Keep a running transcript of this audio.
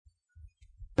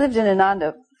lived in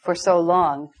Ananda for so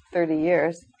long, 30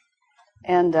 years,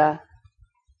 and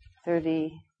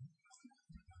 30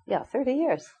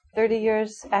 years. 30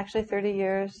 years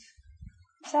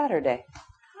Saturday.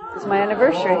 It's my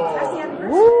anniversary.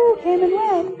 Woo, came and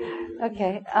went.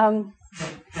 Okay.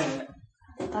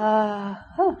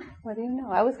 What do you know?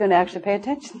 I was going to actually pay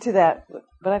attention to that,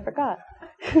 but I forgot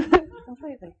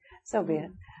completely. So be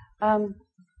it.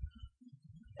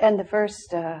 And the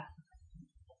first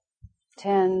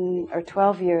 10 or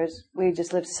 12 years, we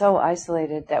just lived so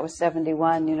isolated. That was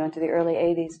 71, into the early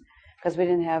 80s, because we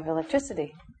didn't have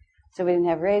electricity. So we didn't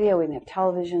have radio, we didn't have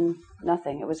television,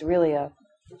 nothing. It was really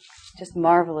just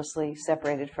marvelously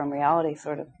separated from reality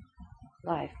sort of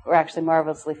life. Or actually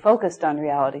marvelously focused on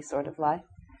reality sort of life.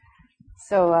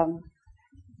 So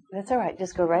that's all right.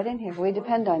 Just go right in here. We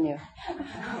depend on you.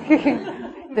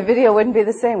 The video wouldn't be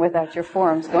the same without your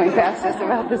forums going past us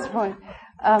about this point.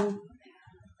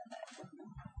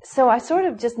 So I sort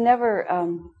of just never,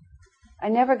 I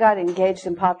never got engaged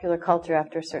in popular culture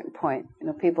after a certain point.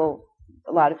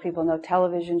 A lot of people know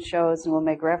television shows and will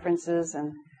make references,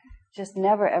 and just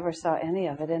never ever saw any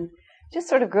of it. And just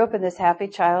sort of grew up in this happy,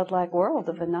 childlike world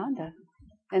of Ananda.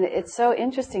 And it's so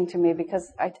interesting to me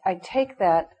because I take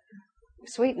that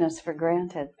sweetness for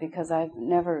granted because I've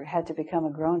never had to become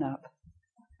a grown-up.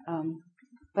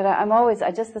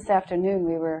 But just this afternoon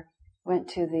went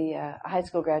to the high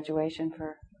school graduation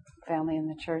for family in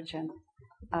the church, and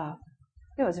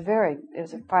it was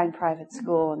a fine private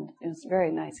school, and it was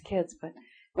very nice kids. But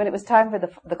when it was time for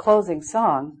the closing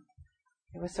song,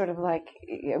 it was sort of like,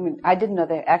 I didn't know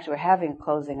they actually were having a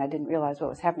closing. I didn't realize what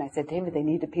was happening. I said, David, they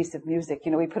need a piece of music.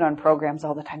 We put on programs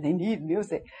all the time. They need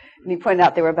music. And he pointed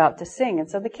out they were about to sing. And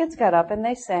so the kids got up and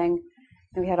they sang.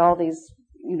 And we had all these,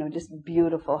 just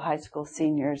beautiful high school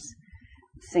seniors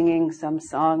singing some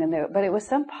song. But it was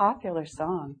some popular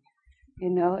song,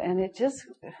 and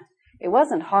it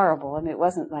wasn't horrible. It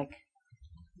wasn't like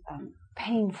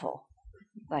painful.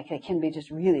 Like they can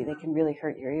really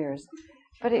hurt your ears.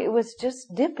 But it was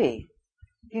just dippy.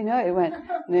 It went.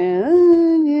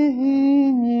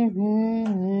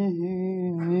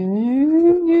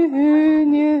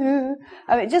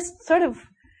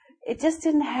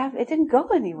 It didn't go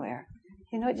anywhere.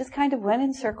 It just kind of went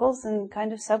in circles and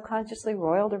kind of subconsciously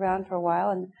roiled around for a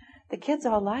while. And the kids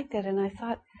all liked it. And I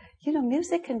thought,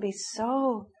 music can be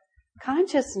so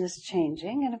consciousness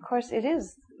changing. And of course it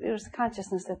was the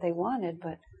consciousness that they wanted,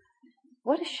 but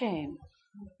what a shame.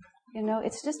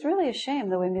 It's just really a shame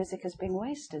the way music is being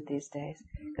wasted these days,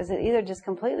 because it either just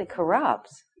completely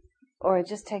corrupts or it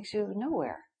just takes you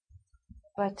nowhere.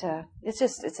 But it's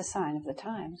a sign of the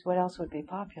times. What else would be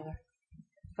popular?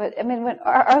 But when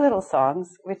our little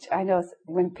songs, which I know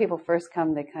when people first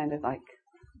come, they kind of like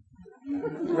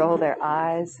roll their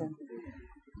eyes, and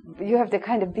you have to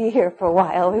kind of be here for a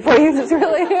while before you just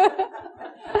really, we're going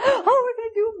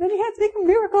to do Many Hands Make a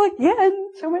Miracle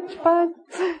again. So much fun.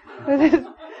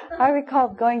 I recall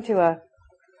going to a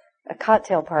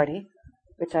cocktail party,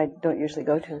 which I don't usually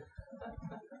go to,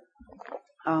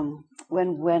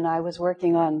 when I was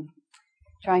working on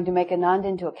trying to make Ananda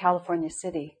into a California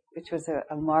city, which was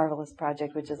a marvelous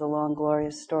project, which is a long,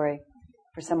 glorious story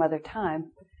for some other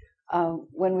time.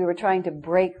 When we were trying to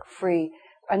break free,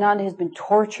 Ananda has been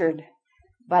tortured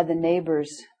by the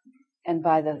neighbors and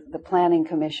by the planning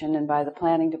commission and by the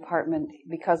planning department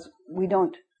because we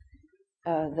don't,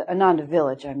 the Ananda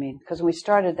village, because when we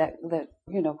started the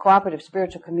cooperative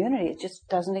spiritual community, it just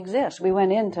doesn't exist. We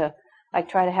went in to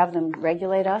try to have them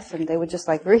regulate us, and they would just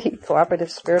read cooperative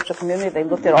spiritual community. They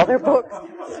looked at all their books.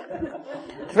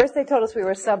 First they told us we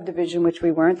were a subdivision, which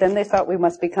we weren't. Then they thought we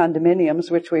must be condominiums,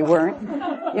 which we weren't.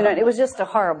 It was just a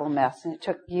horrible mess, and it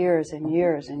took years and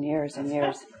years and years and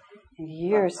years and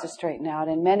years to straighten out,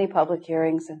 and many public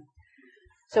hearings. And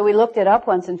so we looked it up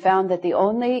once and found that the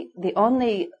only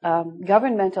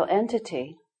governmental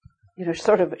entity,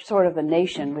 sort of a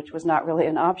nation, which was not really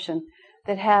an option,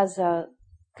 that has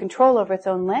control over its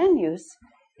own land use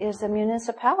is a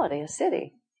municipality, a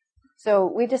city. So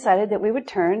we decided that we would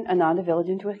turn Ananda Village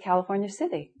into a California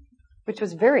city, which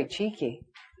was very cheeky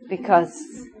because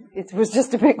it was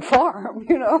just a big farm,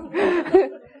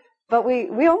 But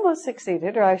we almost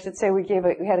succeeded, or I should say we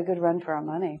had a good run for our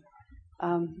money.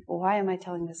 Why am I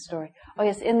telling this story? Oh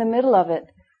yes, in the middle of it,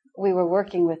 we were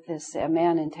working with this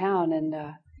man in town, and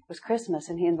it was Christmas,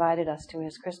 and he invited us to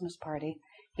his Christmas party.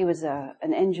 He was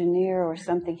an engineer or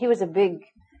something. He was a big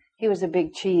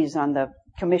cheese on the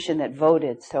commission that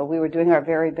voted, so we were doing our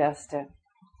very best to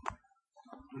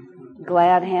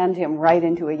glad hand him right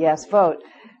into a yes vote,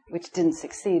 which didn't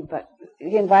succeed, but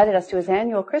he invited us to his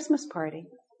annual Christmas party.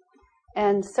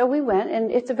 And so we went,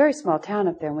 and it's a very small town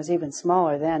up there, and was even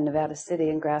smaller than Nevada City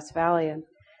and Grass Valley. And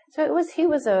so he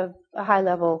was a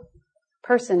high-level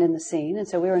person in the scene, and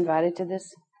so we were invited to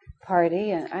this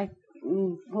party, and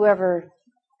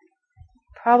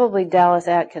probably Dallas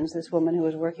Atkins, this woman who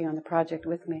was working on the project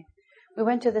with me, we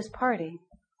went to this party.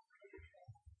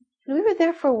 And we were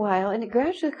there for a while, and it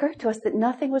gradually occurred to us that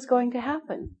nothing was going to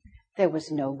happen. There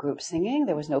was no group singing,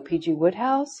 there was no P.G.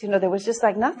 Woodhouse, there was just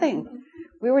like nothing.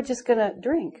 We were just going to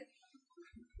drink.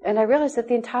 And I realized that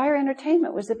the entire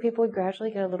entertainment was that people would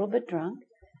gradually get a little bit drunk,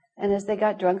 and as they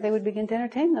got drunk, they would begin to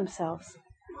entertain themselves.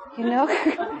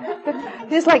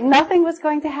 Just like nothing was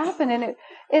going to happen. And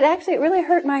it really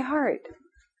hurt my heart.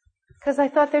 Because I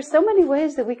thought there's so many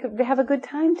ways that we could have a good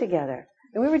time together.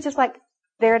 And we were just like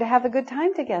there to have a good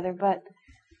time together, but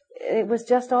it was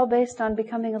just all based on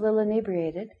becoming a little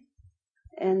inebriated.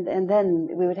 And then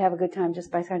we would have a good time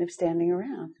just by kind of standing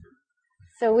around.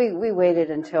 So we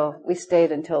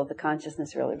stayed until the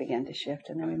consciousness really began to shift,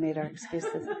 and then we made our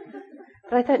excuses.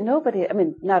 But I thought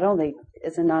not only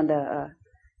is Ananda a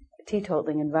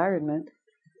teetotaling environment,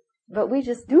 but we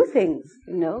just do things,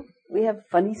 We have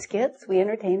funny skits, we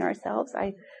entertain ourselves.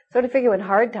 I sort of figure when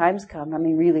hard times come,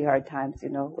 really hard times,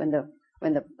 when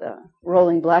the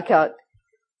rolling blackout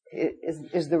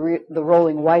is the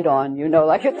rolling white on,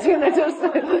 like it's,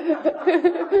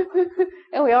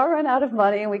 and we all run out of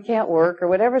money and we can't work or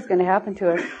whatever's going to happen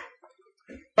to us.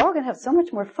 We're all going to have so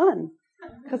much more fun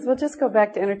because we'll just go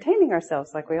back to entertaining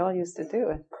ourselves like we all used to do.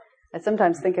 And I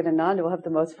sometimes think at Ananda we'll have the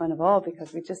most fun of all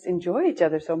because we just enjoy each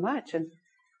other so much. And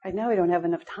right now we don't have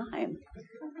enough time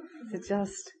to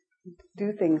just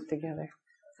do things together.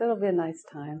 So it'll be a nice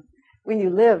time. When you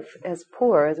live as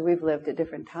poor as we've lived at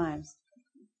different times,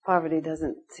 poverty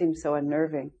doesn't seem so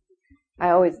unnerving.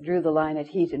 I always drew the line at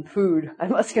heat and food, I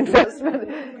must confess. But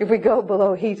if we go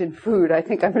below heat and food, I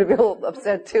think I'm going to be a little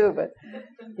upset too. But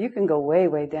you can go way,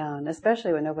 way down,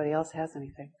 especially when nobody else has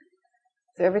anything.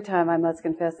 So every time I must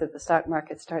confess that the stock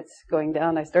market starts going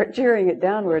down, I start cheering it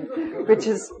downward, which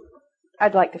is,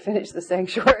 I'd like to finish the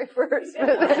sanctuary first.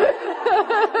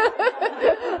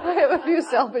 I have a few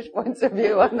selfish points of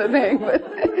view on the thing, but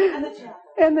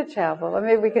and the chapel.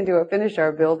 Maybe we can finish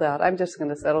our build out. I'm just going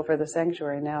to settle for the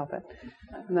sanctuary now, but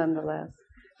nonetheless.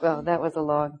 Well, that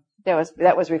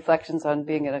was reflections on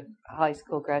being at a high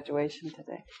school graduation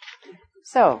today.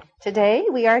 So today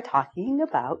we are talking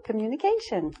about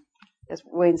communication. As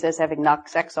Wayne says, having knocked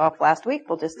sex off last week,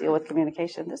 we'll just deal with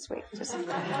communication this week.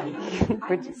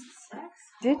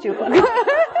 Did you?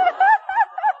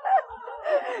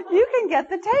 You can get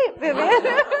the tape, Vivian.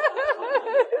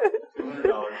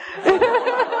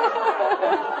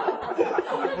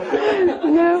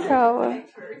 No problem.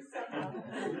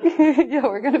 Yeah,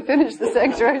 we're going to finish the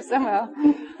sanctuary somehow.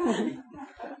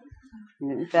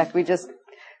 In fact, we just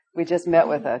met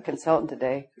with a consultant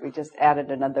today. We just added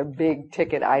another big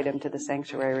ticket item to the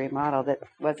sanctuary remodel that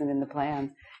wasn't in the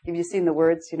plan. Have you seen the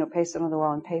words, paste them on the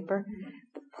wall in paper?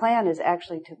 The plan is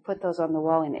actually to put those on the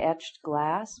wall in etched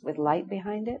glass with light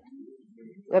behind it.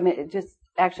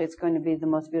 It's going to be the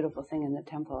most beautiful thing in the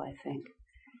temple, I think.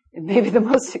 It may be the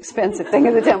most expensive thing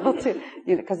in the temple too,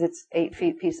 because it's 8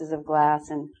 feet pieces of glass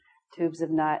and tubes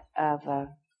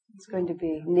it's going to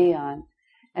be neon.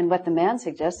 And what the man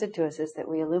suggested to us is that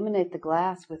we illuminate the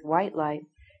glass with white light,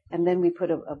 and then we put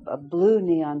a blue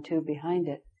neon tube behind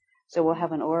it. So we'll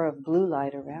have an aura of blue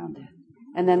light around it.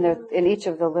 And then in each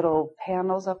of the little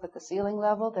panels up at the ceiling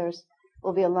level,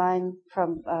 will be a line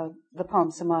from the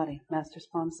Palm Samadhi, Master's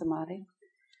Palm Samadhi.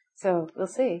 So we'll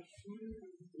see.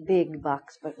 Big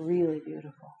box, but really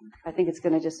beautiful. I think it's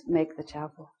going to just make the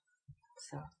chapel.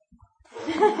 So,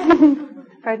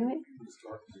 pardon me?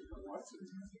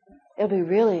 It'll be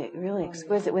really, really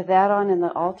exquisite. With that on and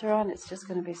the altar on, it's just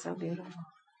going to be so beautiful.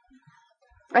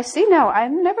 I see now, I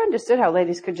never understood how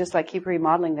ladies could just keep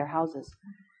remodeling their houses,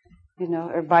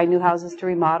 or buy new houses to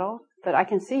remodel. But I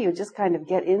can see you just kind of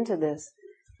get into this,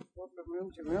 go from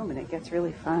room to room, and it gets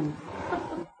really fun.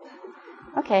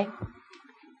 Okay.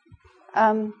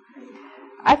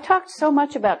 I've talked so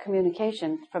much about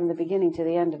communication from the beginning to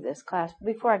the end of this class.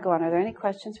 Before I go on, are there any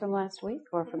questions from last week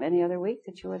or from any other week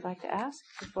that you would like to ask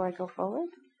before I go forward?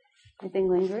 Anything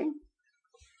lingering?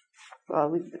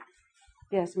 Well,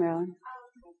 yes, Marilyn.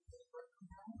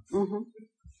 Mm-hmm.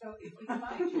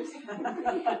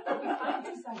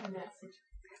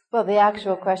 Well, the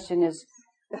actual question is,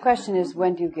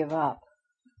 when do you give up?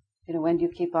 When do you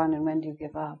keep on and when do you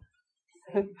give up?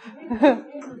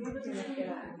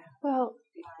 Well,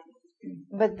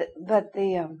 but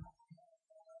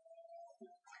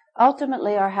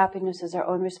ultimately our happiness is our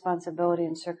own responsibility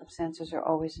and circumstances are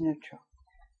always neutral.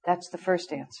 That's the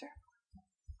first answer.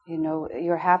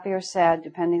 You're happy or sad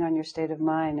depending on your state of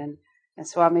mind. And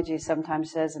Swamiji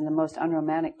sometimes says in the most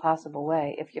unromantic possible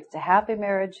way, if it's a happy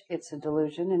marriage, it's a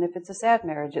delusion, and if it's a sad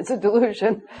marriage, it's a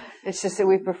delusion. It's just that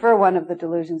we prefer one of the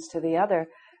delusions to the other,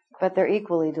 but they're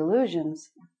equally delusions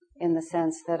in the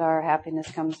sense that our happiness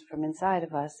comes from inside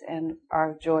of us, and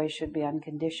our joy should be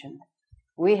unconditioned.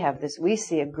 We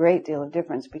see a great deal of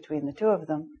difference between the two of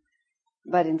them,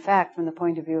 but in fact, from the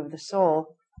point of view of the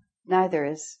soul, neither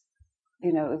is,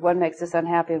 if one makes us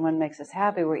unhappy and one makes us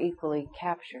happy, we're equally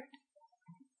captured.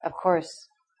 Of course,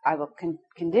 I will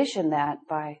condition that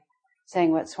by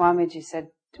saying what Swamiji said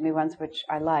to me once, which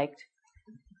I liked.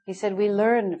 He said, we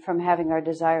learn from having our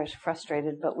desires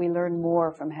frustrated, but we learn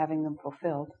more from having them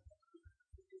fulfilled.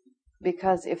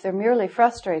 Because if they're merely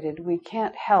frustrated, we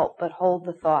can't help but hold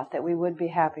the thought that we would be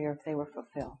happier if they were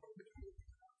fulfilled.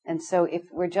 And so if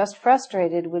we're just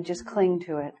frustrated, we'll just cling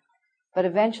to it. But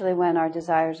eventually when our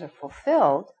desires are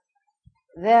fulfilled,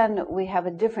 then we have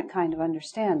a different kind of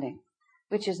understanding,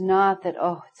 which is not that,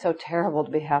 oh, it's so terrible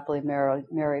to be happily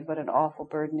married, what an awful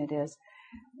burden it is.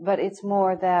 But it's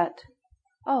more that,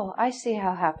 oh, I see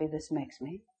how happy this makes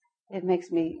me. It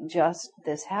makes me just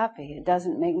this happy. It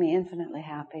doesn't make me infinitely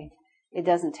happy. It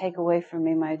doesn't take away from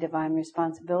me my divine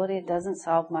responsibility. It doesn't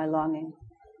solve my longing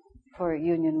for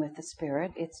union with the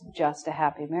Spirit. It's just a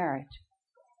happy marriage.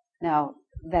 Now,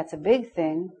 that's a big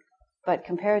thing, but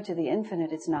compared to the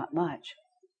infinite, it's not much.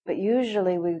 But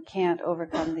usually we can't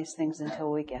overcome these things until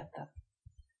we get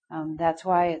them. That's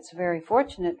why it's very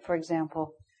fortunate, for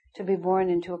example, to be born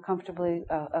into a comfortably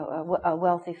a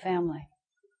wealthy family,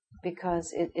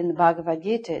 because in the Bhagavad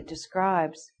Gita it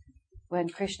describes when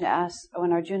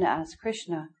Arjuna asked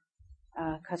Krishna,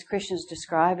 because Krishna's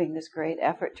describing this great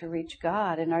effort to reach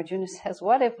God, and Arjuna says,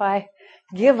 what if I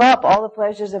give up all the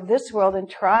pleasures of this world and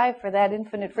try for that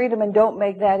infinite freedom and don't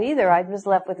make that either? I'm just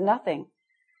left with nothing.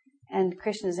 And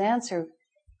Krishna's answer,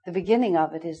 the beginning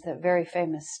of it is the very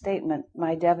famous statement,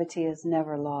 my devotee is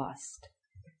never lost.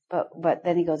 But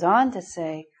then he goes on to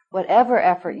say, whatever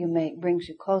effort you make brings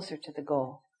you closer to the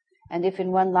goal. And if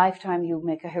in one lifetime you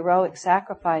make a heroic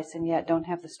sacrifice and yet don't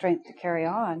have the strength to carry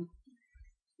on,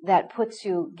 that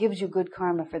gives you good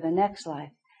karma for the next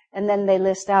life. And then they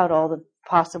list out all the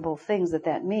possible things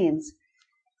that means.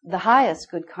 The highest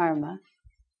good karma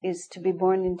is to be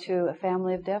born into a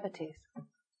family of devotees.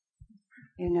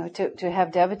 To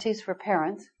have devotees for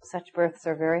parents, such births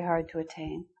are very hard to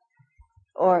attain.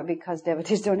 Or because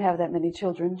devotees don't have that many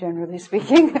children, generally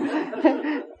speaking.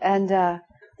 And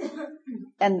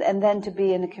then to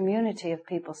be in a community of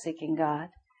people seeking God.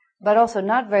 But also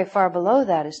not very far below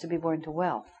that is to be born to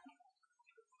wealth.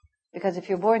 Because if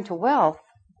you're born to wealth,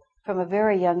 from a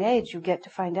very young age, you get to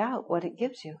find out what it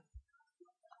gives you.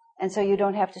 And so you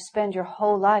don't have to spend your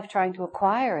whole life trying to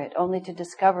acquire it, only to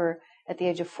discover at the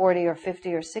age of 40 or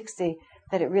 50 or 60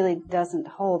 that it really doesn't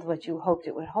hold what you hoped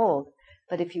it would hold.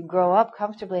 But if you grow up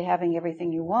comfortably having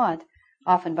everything you want,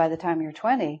 often by the time you're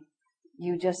 20,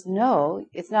 you just know,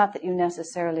 it's not that you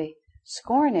necessarily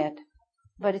scorn it,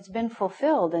 but it's been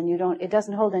fulfilled and it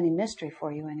doesn't hold any mystery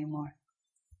for you anymore.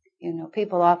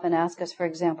 People often ask us, for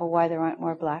example, why there aren't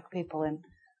more black people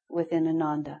within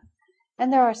Ananda.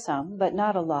 And there are some, but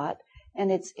not a lot.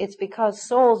 And it's because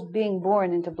souls being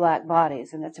born into black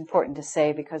bodies, and that's important to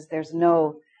say because there's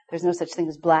no such thing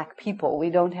as black people. We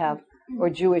don't have, or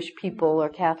Jewish people or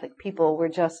Catholic people. We're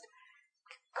just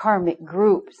karmic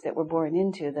groups that we're born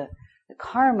into. The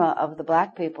karma of the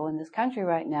black people in this country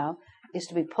right now is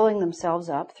to be pulling themselves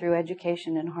up through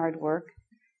education and hard work,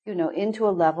 into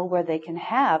a level where they can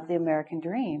have the American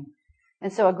dream.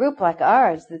 And so a group like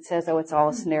ours that says, oh, it's all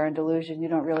a snare and delusion, you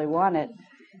don't really want it,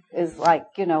 is like,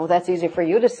 that's easy for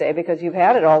you to say because you've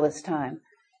had it all this time.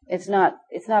 It's not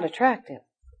attractive.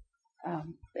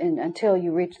 And until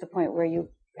you reach the point where you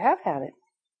have had it.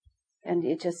 And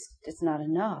it's not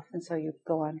enough. And so you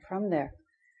go on from there.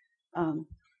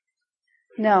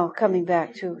 Now, coming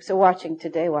back to, watching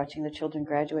the children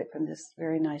graduate from this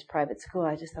very nice private school,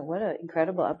 I just thought, what an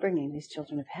incredible upbringing these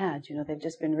children have had. They've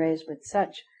just been raised with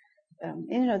such,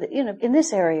 in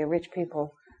this area, rich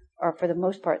people are for the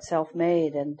most part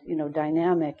self-made and,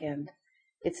 dynamic, and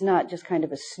it's not just kind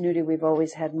of a snooty, we've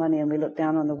always had money and we look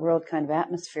down on the world kind of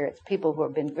atmosphere. It's people who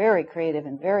have been very creative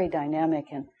and very dynamic,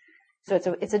 and so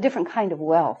it's a different kind of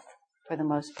wealth for the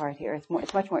most part here.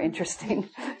 It's much more interesting.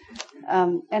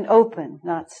 And open,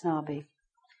 not snobby.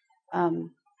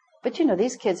 But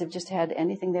these kids have just had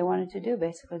anything they wanted to do,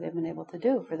 basically they've been able to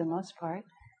do for the most part.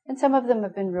 And some of them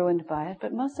have been ruined by it,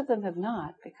 but most of them have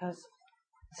not, because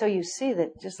so you see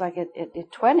that just like at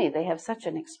 20, they have such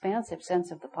an expansive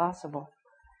sense of the possible.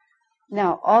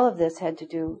 Now, all of this had to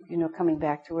do, coming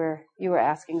back to where you were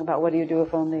asking about what do you do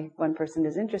if only one person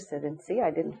is interested. And see,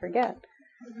 I didn't forget.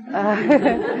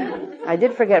 I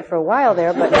did forget for a while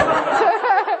there, but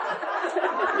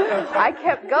I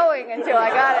kept going until I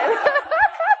got it.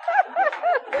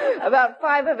 About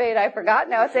 5 of 8 I forgot.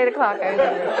 Now it's 8 o'clock. I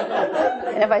remember.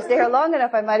 And if I stay here long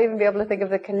enough, I might even be able to think of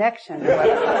the connection.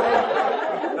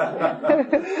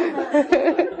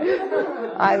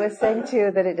 I was saying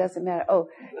too that it doesn't matter. Oh,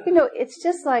 it's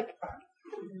just like,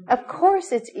 of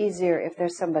course it's easier if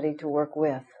there's somebody to work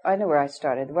with. I know where I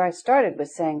started. Where I started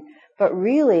was saying, but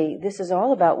really, this is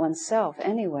all about oneself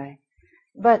anyway.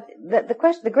 But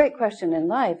the great question in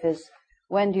life is,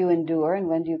 when do you endure and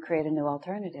when do you create a new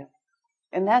alternative?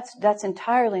 And that's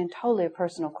entirely and totally a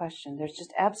personal question. There's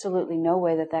just absolutely no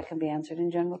way that can be answered in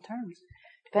general terms.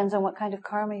 Depends on what kind of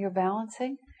karma you're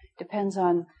balancing. Depends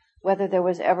on whether there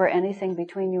was ever anything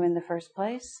between you in the first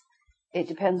place. It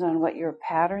depends on what your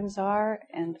patterns are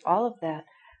and all of that.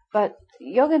 But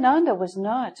Yogananda was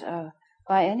not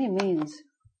by any means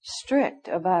strict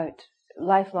about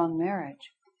lifelong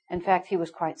marriage. In fact, he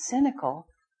was quite cynical,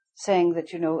 saying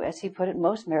that, as he put it,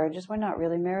 most marriages were not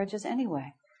really marriages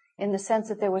anyway, in the sense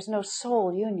that there was no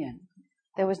soul union.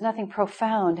 There was nothing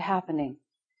profound happening.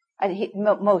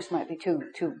 Most might be too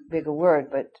big a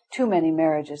word, but too many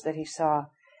marriages that he saw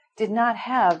did not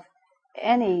have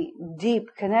any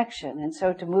deep connection, and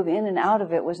so to move in and out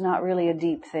of it was not really a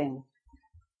deep thing.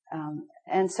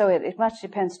 And so it much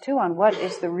depends too on what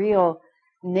is the real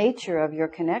nature of your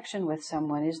connection with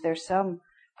someone. Is there some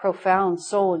profound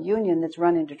soul union that's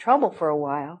run into trouble for a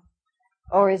while,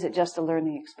 or is it just a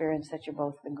learning experience that you've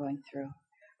both been going through?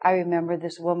 I remember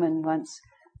this woman once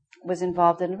was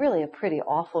involved in really a pretty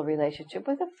awful relationship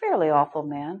with a fairly awful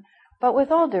man, but with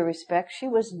all due respect, she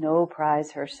was no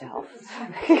prize herself.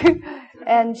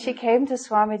 And she came to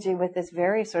Swamiji with this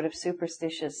very sort of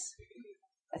superstition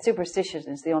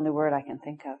is the only word I can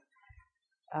think of.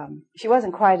 She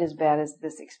wasn't quite as bad as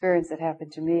this experience that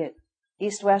happened to me at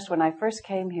East West when I first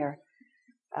came here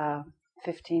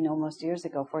 15 almost years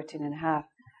ago, 14 and a half.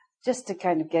 Just to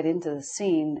kind of get into the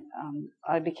scene,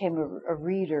 I became a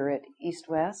reader at East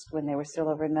West when they were still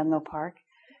over in Menlo Park,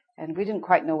 and we didn't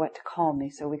quite know what to call me,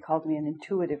 so we called me an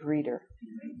intuitive reader.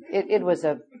 It was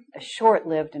a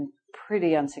short-lived and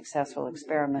pretty unsuccessful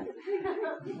experiment,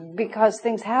 because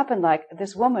things happened like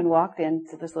this woman walked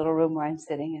into this little room where I'm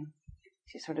sitting, and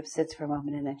she sort of sits for a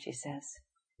moment, and then she says,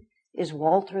 "Is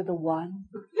Walter the one?"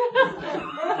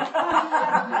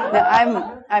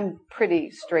 Now, I'm pretty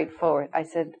straightforward. I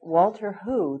said, "Walter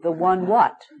who? The one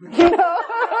what?"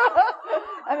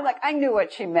 I mean, I knew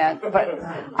what she meant, but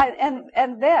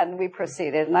and then we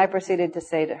proceeded, and I proceeded to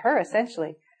say to her,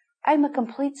 essentially, "I'm a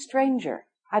complete stranger.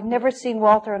 I've never seen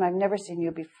Walter, and I've never seen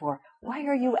you before. Why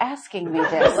are you asking me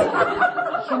this?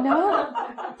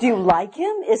 Do you like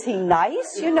him? Is he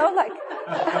nice?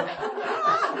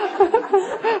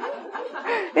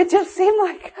 It just seemed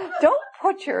like, don't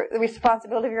put the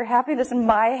responsibility of your happiness in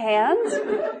my hands.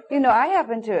 I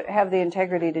happen to have the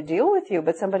integrity to deal with you,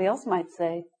 but somebody else might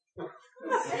say,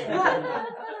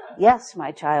 yes,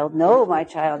 my child, no, my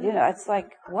child. It's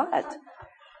like, what?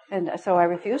 And so I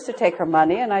refused to take her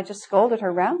money, and I just scolded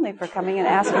her roundly for coming and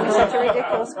asking me such a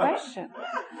ridiculous question,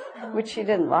 which she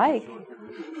didn't like.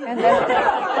 And then,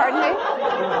 pardon me?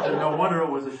 No wonder it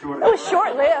was a short. It was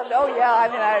short-lived. Oh yeah. I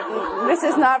mean, this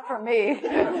is not for me.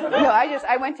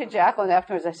 I went to Jacqueline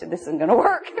afterwards. I said, this isn't going to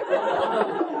work.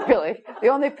 Really, the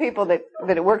only people that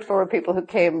it worked for were people who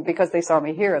came because they saw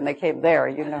me here and they came there.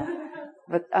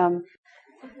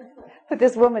 But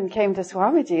this woman came to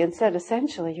Swamiji and said,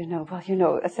 essentially,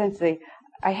 essentially,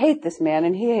 I hate this man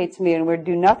and he hates me and we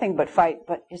do nothing but fight.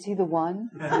 But is he the one?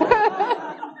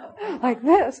 Like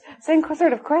this, same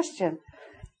sort of question.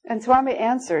 And Swami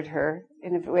answered her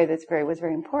in a way was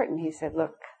very important. He said,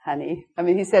 look, honey,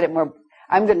 he said it more,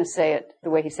 I'm going to say it the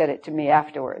way he said it to me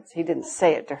afterwards. He didn't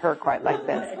say it to her quite like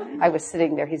this. I was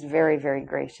sitting there. He's very, very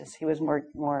gracious. He was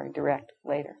more direct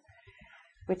later,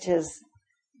 which is,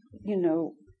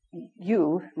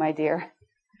 you, my dear,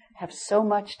 have so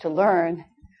much to learn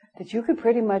that you could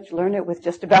pretty much learn it with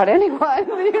just about anyone,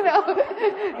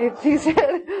 He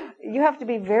said, you have to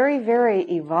be very, very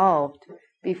evolved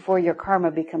before your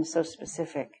karma becomes so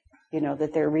specific,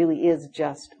 that there really is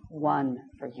just one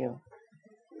for you.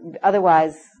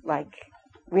 Otherwise,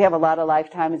 we have a lot of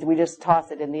lifetimes, we just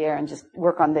toss it in the air and just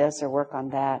work on this or work on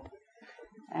that.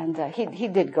 And he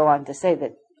did go on to say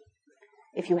that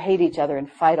if you hate each other and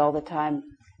fight all the time,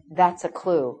 that's a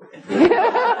clue.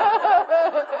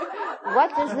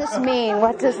 What does this mean?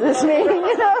 What does this mean?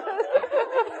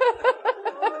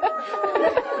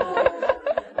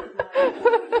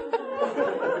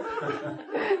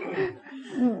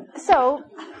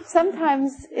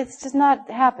 sometimes it's just not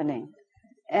happening.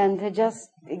 And to just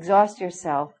exhaust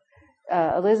yourself.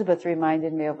 Elizabeth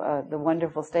reminded me of the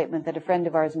wonderful statement that a friend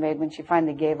of ours made when she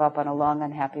finally gave up on a long,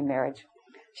 unhappy marriage.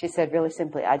 She said really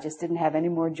simply, I just didn't have any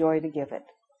more joy to give it.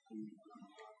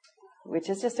 Which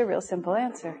is just a real simple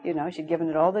answer. She'd given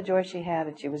it all the joy she had,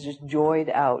 and she was just joyed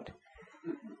out.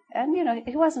 And,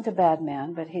 he wasn't a bad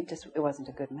man, but it wasn't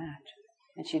a good match.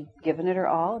 And she'd given it her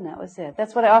all, and that was it.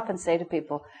 That's what I often say to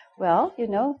people. Well,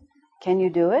 can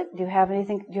you do it? Do you have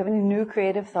any new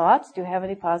creative thoughts? Do you have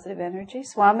any positive energy?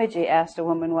 Swamiji asked a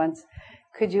woman once,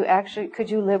 could you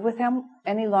live with him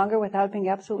any longer without being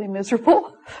absolutely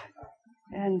miserable?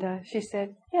 And she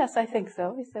said, yes, I think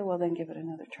so. He said, well, then give it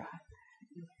another try.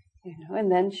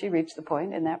 And then she reached the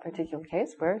point in that particular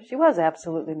case where she was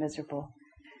absolutely miserable.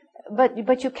 But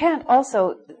you can't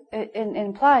also,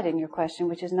 implied in your question,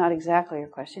 which is not exactly your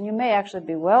question, you may actually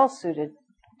be well suited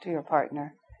to your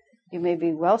partner. You may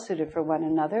be well suited for one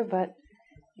another, but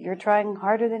you're trying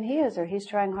harder than he is, or he's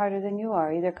trying harder than you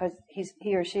are, either because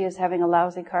he or she is having a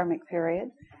lousy karmic period,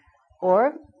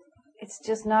 or it's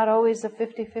just not always a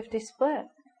 50-50 split.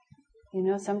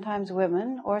 Sometimes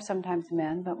women, or sometimes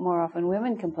men, but more often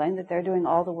women complain that they're doing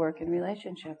all the work in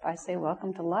relationship. I say,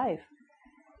 welcome to life.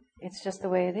 It's just the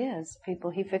way it is. He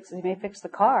may fix the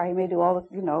car, he may do all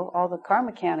the car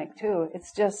mechanic too.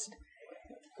 It's just,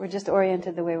 we're just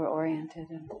oriented the way we're oriented.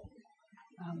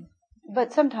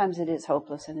 But sometimes it is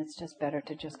hopeless, and it's just better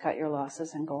to just cut your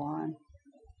losses and go on.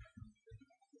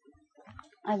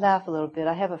 I laugh a little bit.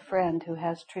 I have a friend who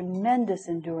has tremendous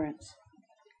endurance,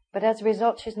 but as a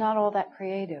result, she's not all that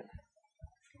creative.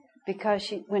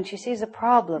 Because when she sees a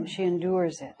problem, she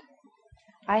endures it.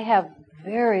 I have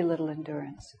very little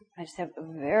endurance. I just have a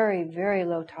very, very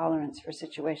low tolerance for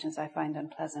situations I find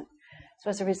unpleasant. So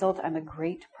as a result, I'm a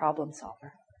great problem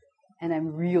solver. And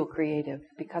I'm real creative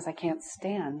because I can't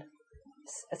stand.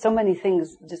 So many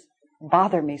things just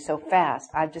bother me so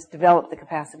fast. I've just developed the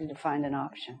capacity to find an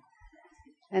option.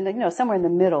 And, somewhere in the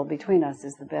middle between us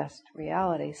is the best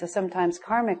reality. So sometimes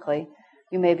karmically,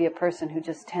 you may be a person who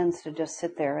just tends to just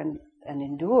sit there and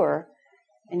endure,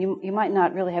 and you might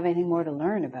not really have anything more to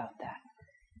learn about that.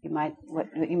 What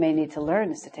you may need to learn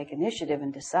is to take initiative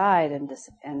and decide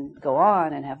and go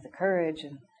on and have the courage,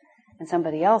 and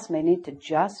somebody else may need to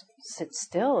just sit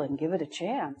still and give it a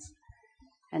chance,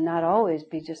 and not always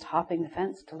be just hopping the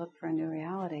fence to look for a new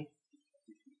reality.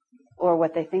 Or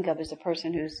what they think of as a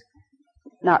person who's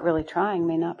not really trying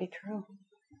may not be true.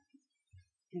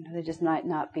 They just might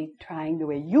not be trying the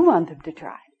way you want them to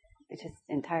try, which is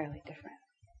entirely different.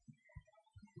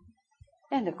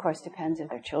 And of course, depends if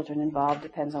there are children involved,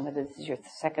 depends on whether this is your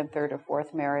second, third, or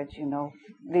fourth marriage.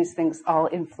 These things all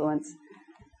influence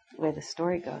the way the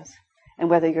story goes, and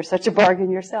whether you're such a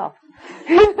bargain yourself.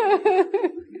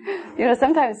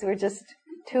 Sometimes we're just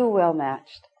too well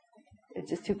matched. It's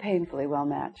just too painfully well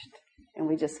matched. And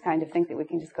we just kind of think that we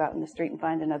can just go out in the street and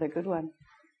find another good one.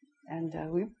 And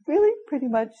we really pretty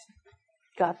much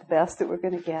got the best that we're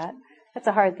going to get. That's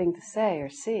a hard thing to say or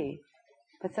see.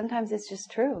 But sometimes it's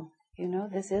just true.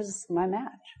 This is my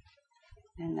match.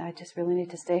 And I just really need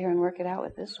to stay here and work it out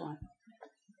with this one.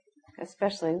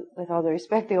 Especially with all the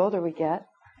respect, the older we get.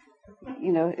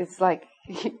 It's like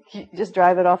you just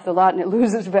drive it off the lot and it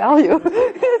loses value.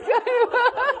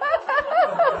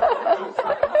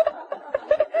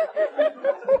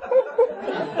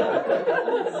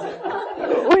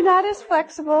 We're not as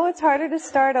flexible. It's harder to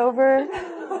start over.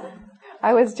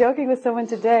 I was joking with someone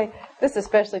today. This is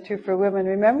especially true for women.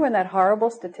 Remember when that horrible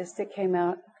statistic came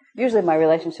out? Usually my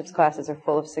relationships classes are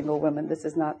full of single women. This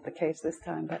is not the case this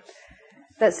time. But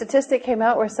that statistic came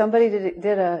out where somebody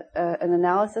did an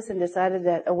analysis and decided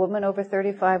that a woman over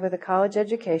 35 with a college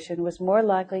education was more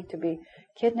likely to be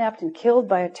kidnapped and killed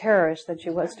by a terrorist than she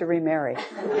was to remarry.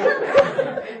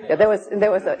 It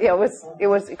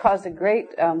caused a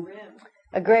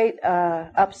great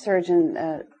upsurge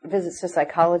in visits to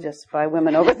psychologists by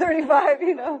women over 35.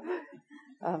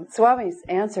 Swami's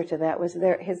answer to that was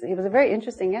it was a very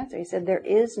interesting answer. He said there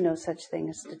is no such thing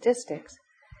as statistics.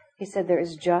 He said there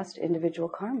is just individual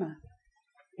karma.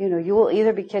 You will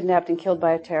either be kidnapped and killed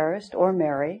by a terrorist or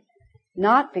marry,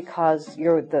 not because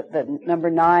you're the number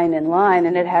 9 in line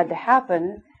and it had to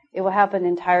happen. It will happen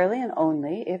entirely and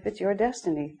only if it's your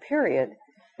destiny, period.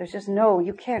 There's just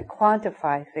you can't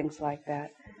quantify things like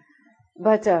that.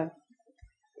 But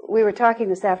we were talking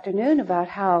this afternoon about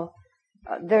how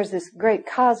there's this great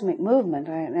cosmic movement,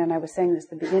 and I was saying this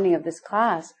at the beginning of this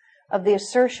class, of the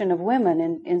assertion of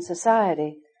women in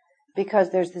society, because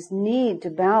there's this need to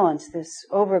balance this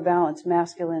overbalanced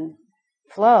masculine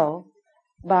flow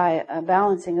by a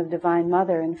balancing of divine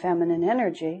mother and feminine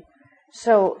energy.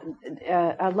 So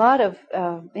a lot of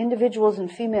individuals in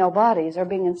female bodies are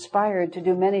being inspired to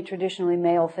do many traditionally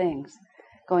male things.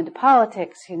 Go into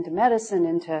politics, into medicine,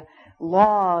 into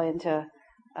law,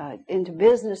 into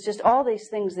business, just all these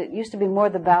things that used to be more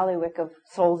the bailiwick of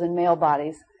souls in male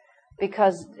bodies,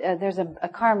 because there's a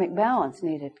karmic balance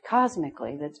needed,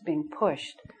 cosmically, that's being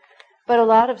pushed. But a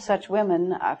lot of such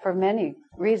women, for many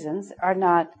reasons, are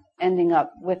not ending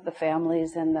up with the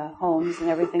families and the homes and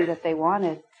everything that they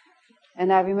wanted.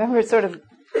 And I remember sort of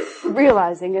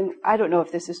realizing, and I don't know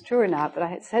if this is true or not, but I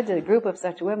had said to a group of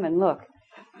such women, look,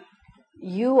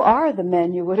 you are the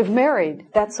men you would have married.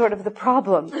 That's sort of the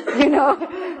problem. You know,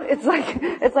 it's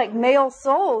like male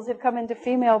souls have come into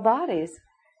female bodies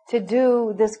to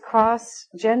do this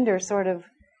cross-gender sort of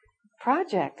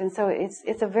project. And so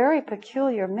it's a very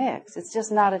peculiar mix. It's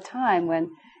just not a time when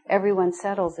everyone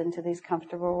settles into these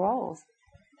comfortable roles.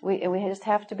 We just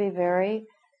have to be very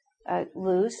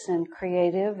loose and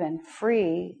creative and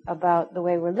free about the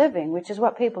way we're living, which is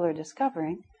what people are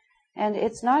discovering. And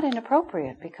it's not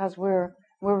inappropriate, because we're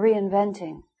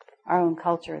reinventing our own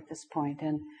culture at this point,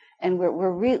 and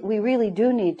we really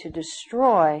do need to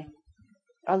destroy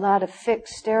a lot of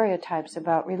fixed stereotypes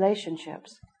about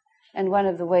relationships. And one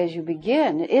of the ways you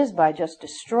begin is by just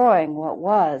destroying what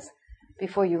was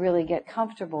before you really get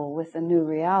comfortable with the new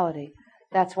reality.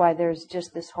 That's why there's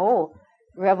just this whole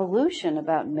revolution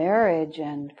about marriage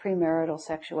and premarital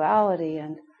sexuality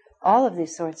and all of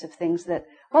these sorts of things that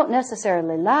won't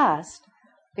necessarily last,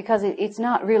 because it's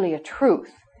not really a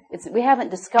truth. We haven't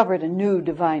discovered a new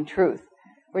divine truth.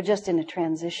 We're just in a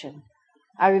transition.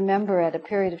 I remember at a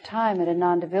period of time at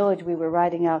Ananda Village, we were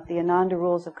writing out the Ananda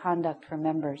Rules of Conduct for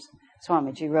Members.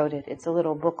 Swamiji wrote it. It's a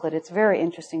little booklet. It's very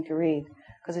interesting to read,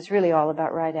 because it's really all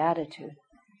about right attitude.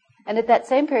 And at that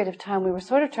same period of time, we were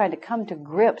sort of trying to come to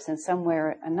grips in some way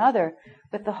or another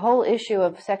with the whole issue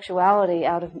of sexuality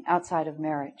outside of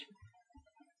marriage.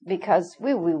 Because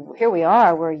here we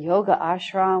are, we're a yoga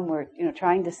ashram, we're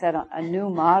trying to set a new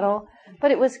model, but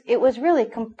it was really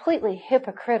completely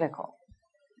hypocritical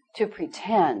to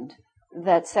pretend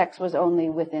that sex was only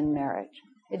within marriage.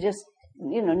 It just,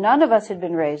 none of us had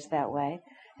been raised that way,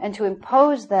 and to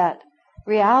impose that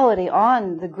reality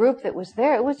on the group that was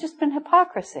there, it was just been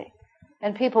hypocrisy,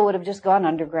 and people would have just gone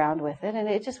underground with it, and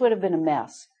it just would have been a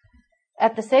mess.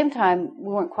 At the same time,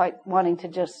 we weren't quite wanting to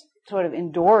just sort of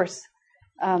endorse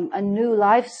a new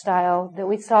lifestyle that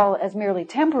we saw as merely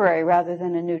temporary rather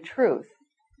than a new truth.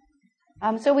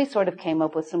 So we sort of came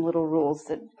up with some little rules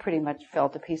that pretty much fell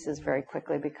to pieces very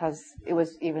quickly, because it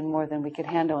was even more than we could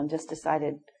handle, and just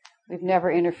decided we've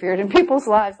never interfered in people's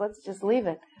lives, let's just leave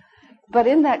it. But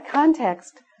in that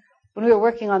context, when we were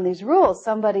working on these rules,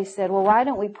 somebody said, well, why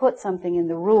don't we put something in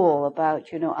the rule about,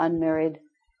 unmarried,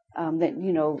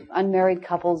 unmarried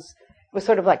couples, was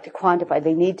sort of like to quantify.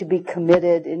 They need to be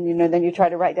committed, and, then you try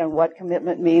to write down what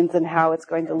commitment means and how it's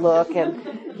going to look, and,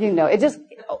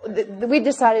 we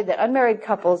decided that unmarried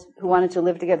couples who wanted to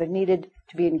live together needed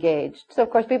to be engaged. So, of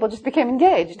course, people just became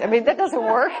engaged. I mean, that doesn't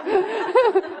work.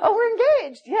 Oh, we're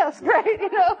engaged. Yes, great,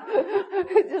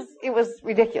 It was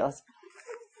ridiculous.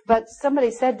 But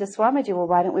somebody said to Swamiji, well,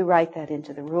 why don't we write that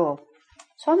into the rule?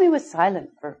 Swami was silent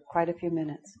for quite a few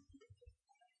minutes.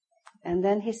 And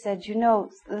then he said,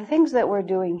 the things that we're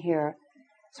doing here,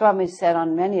 Swami said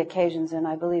on many occasions, and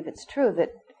I believe it's true, that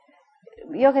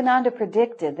Yogananda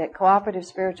predicted that cooperative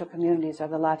spiritual communities are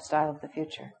the lifestyle of the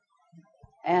future.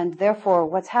 And therefore,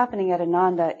 what's happening at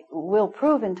Ananda will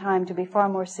prove in time to be far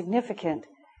more significant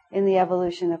in the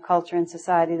evolution of culture and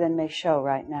society than may show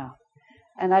right now.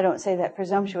 And I don't say that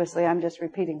presumptuously, I'm just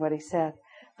repeating what he said.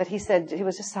 But he said, he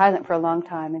was just silent for a long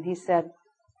time, and he said,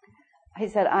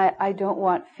 I don't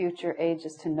want future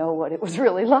ages to know what it was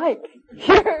really like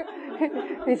here.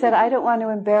 He said, I don't want to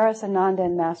embarrass Ananda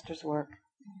and Master's work,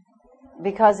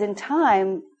 because in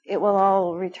time it will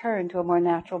all return to a more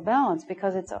natural balance,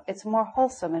 because it's more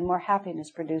wholesome and more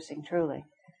happiness producing, truly.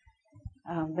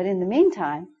 But in the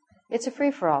meantime, it's a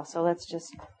free for all. So let's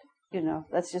just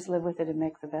live with it and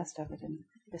make the best of it in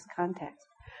this context.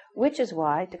 Which is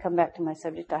why, to come back to my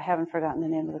subject, I haven't forgotten the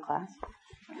name of the class.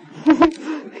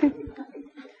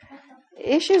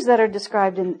 Issues that are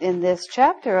described in this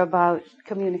chapter about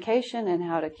communication and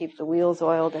how to keep the wheels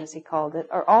oiled, as he called it,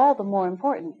 are all the more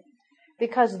important,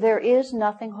 because there is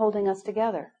nothing holding us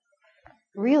together.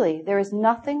 Really, there is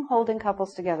nothing holding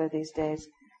couples together these days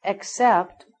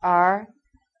except our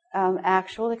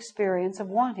actual experience of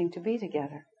wanting to be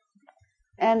together.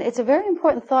 And it's a very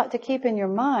important thought to keep in your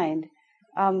mind.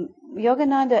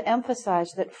 Yogananda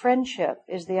emphasized that friendship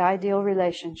is the ideal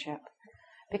relationship,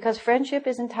 because friendship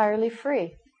is entirely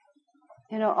free.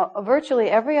 Virtually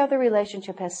every other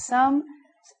relationship has some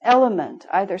element,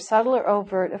 either subtle or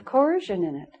overt, of coercion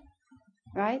in it.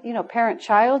 Right?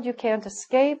 Parent-child, you can't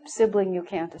escape. Sibling, you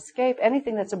can't escape.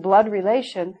 Anything that's a blood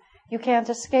relation, you can't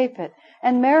escape it.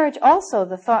 And marriage also,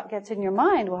 the thought gets in your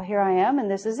mind, well, here I am,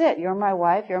 and this is it. You're my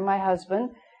wife, you're my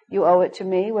husband. You owe it to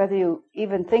me, whether you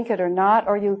even think it or not,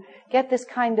 or you get this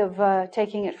kind of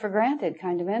taking it for granted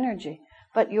kind of energy.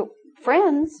 But you're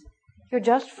friends, you're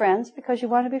just friends because you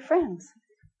want to be friends.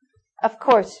 Of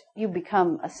course, you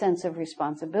become a sense of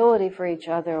responsibility for each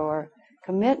other or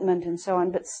commitment and so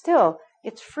on, but still,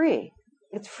 it's free.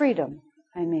 It's freedom,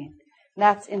 I mean.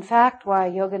 That's, in fact, why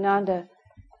Yogananda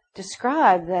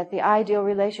described that the ideal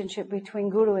relationship between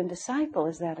guru and disciple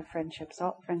is that of friendship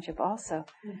also.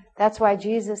 That's why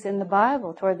Jesus in the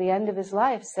Bible, toward the end of his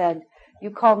life, said, you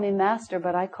call me master,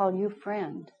 but I call you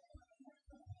friend.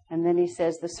 And then he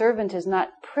says, the servant is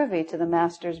not privy to the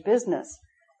master's business,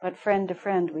 but friend to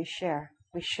friend we share.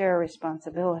 We share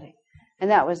responsibility. And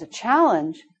that was a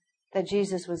challenge that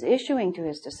Jesus was issuing to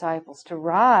his disciples, to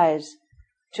rise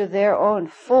to their own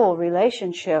full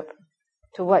relationship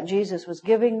to what Jesus was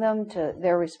giving them, to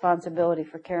their responsibility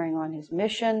for carrying on his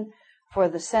mission, for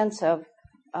the sense of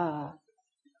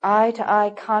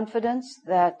eye-to-eye confidence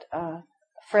that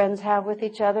friends have with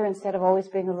each other instead of always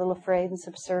being a little afraid and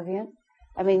subservient.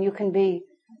 I mean, you can be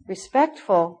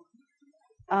respectful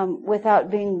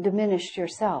without being diminished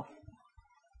yourself.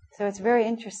 So it's very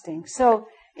interesting. So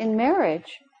in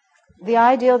marriage, the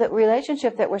ideal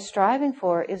relationship that we're striving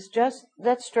for is just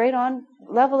that straight-on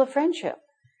level of friendship,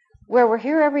 where we're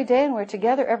here every day and we're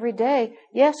together every day.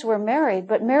 Yes, we're married,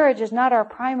 but marriage is not our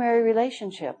primary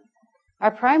relationship.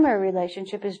 Our primary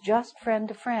relationship is just friend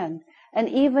to friend. And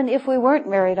even if we weren't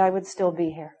married, I would still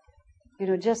be here.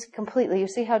 Just completely. You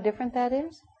see how different that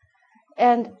is?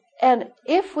 And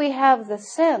if we have the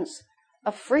sense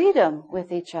of freedom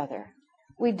with each other,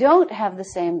 we don't have the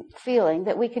same feeling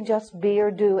that we can just be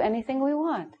or do anything we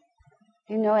want.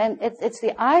 And it's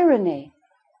the irony,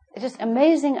 it's just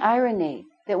amazing irony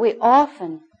that we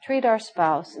often treat our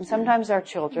spouse and sometimes our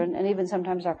children and even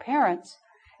sometimes our parents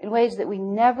in ways that we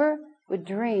never would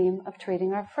dream of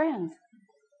treating our friends.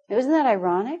 Now, isn't that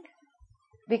ironic?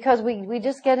 Because we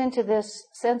just get into this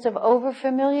sense of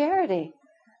over-familiarity,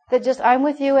 that just, I'm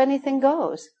with you, anything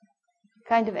goes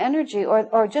kind of energy,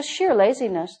 or just sheer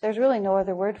laziness. There's really no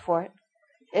other word for it.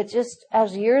 It's just,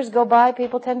 as years go by,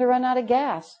 people tend to run out of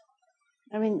gas.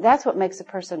 I mean, that's what makes a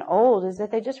person old, is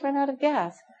that they just run out of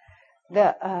gas.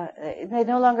 They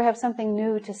no longer have something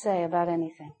new to say about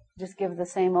anything. Just give the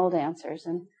same old answers.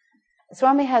 And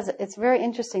Swami it's very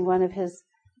interesting, one of his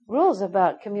rules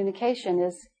about communication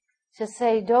is to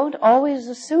say, don't always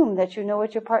assume that you know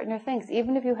what your partner thinks,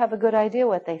 even if you have a good idea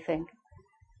what they think.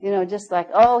 Just like,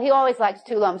 oh, he always likes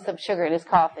 2 lumps of sugar in his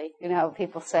coffee.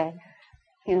 People say.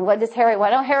 Why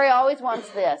don't Harry always wants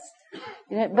this?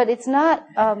 But it's not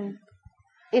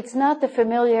the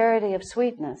familiarity of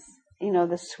sweetness,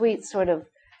 the sweet sort of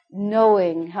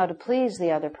knowing how to please the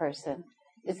other person.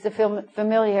 It's the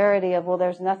familiarity of, well,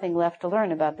 there's nothing left to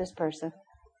learn about this person.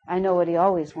 I know what he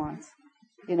always wants.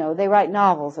 They write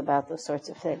novels about those sorts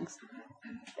of things,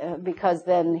 because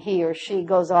then he or she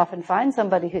goes off and finds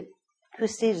somebody who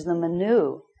sees them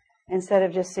anew, instead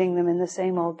of just seeing them in the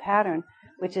same old pattern,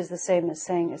 which is the same as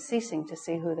ceasing to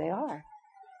see who they are.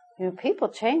 People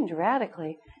change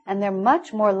radically, and they're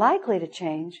much more likely to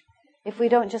change if we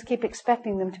don't just keep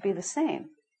expecting them to be the same.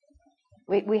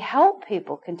 We help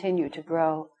people continue to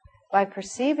grow by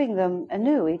perceiving them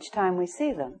anew each time we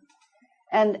see them.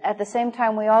 And at the same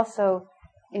time, we also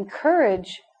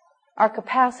encourage our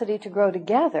capacity to grow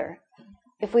together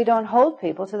if we don't hold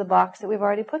people to the box that we've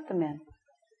already put them in.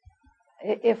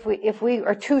 If we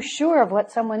are too sure of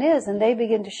what someone is and they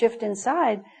begin to shift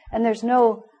inside and there's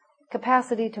no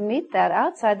capacity to meet that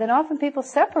outside, then often people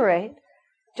separate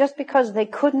just because they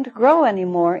couldn't grow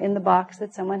anymore in the box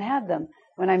that someone had them.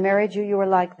 When I married you, you were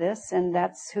like this, and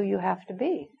that's who you have to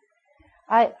be.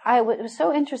 It was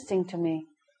so interesting to me.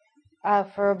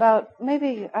 For about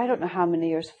maybe, I don't know how many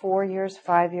years, 4 years,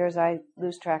 5 years, I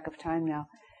lose track of time now.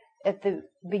 At the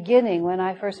beginning, when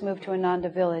I first moved to Ananda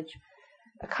Village,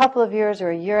 a couple of years or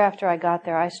a year after I got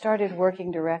there, I started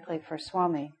working directly for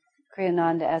Swami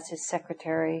Kriyananda as his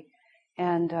secretary,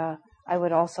 and I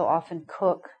would also often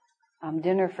cook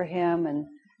dinner for him and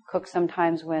cook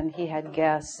sometimes when he had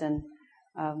guests, and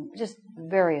just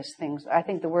various things. I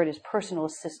think the word is personal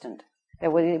assistant.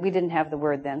 We didn't have the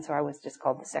word then, so I was just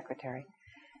called the secretary.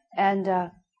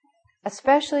 And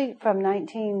especially from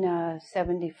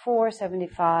 1974,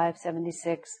 75,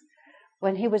 76,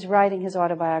 when he was writing his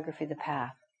autobiography, The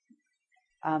Path.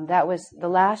 That was the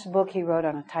last book he wrote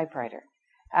on a typewriter.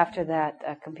 After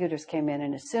that, computers came in,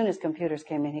 and as soon as computers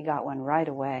came in, he got one right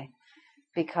away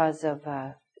because of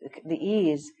the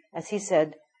ease. As he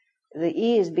said, the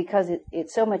ease because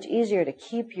it's so much easier to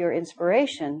keep your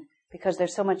inspiration because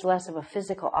there's so much less of a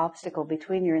physical obstacle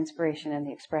between your inspiration and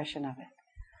the expression of it.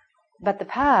 But the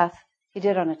path he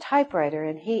did on a typewriter,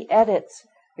 and he edits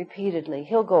repeatedly.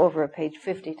 He'll go over a page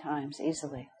 50 times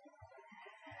easily.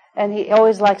 And he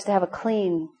always likes to have a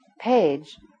clean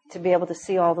page to be able to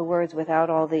see all the words without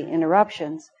all the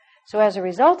interruptions. So as a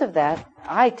result of that,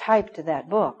 I typed that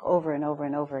book over and over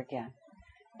and over again.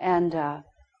 And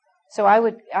so I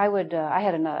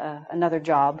had another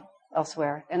job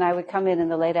elsewhere, and I would come in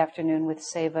the late afternoon with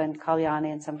Seva and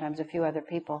Kalyani and sometimes a few other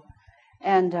people,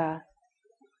 and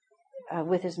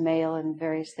with his mail and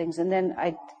various things. And then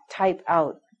I'd type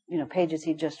out, pages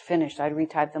he'd just finished. I'd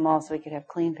retype them all so he could have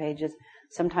clean pages.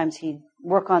 Sometimes he'd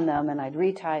work on them and I'd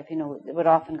retype. It would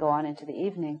often go on into the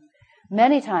evening.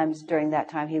 Many times during that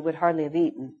time, he would hardly have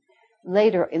eaten.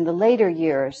 In the later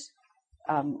years,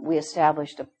 we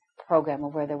established a program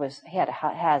where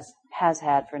has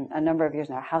had for a number of years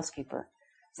now a housekeeper,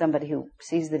 somebody who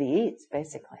sees that he eats,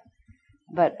 basically.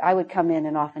 But I would come in,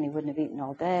 and often he wouldn't have eaten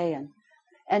all day,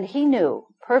 and he knew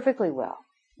perfectly well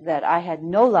that I had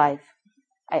no life.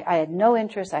 I had no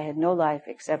interest. I had no life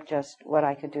except just what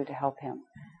I could do to help him.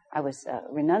 I was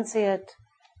renunciate.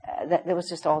 That was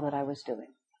just all that I was doing.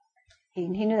 He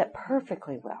knew that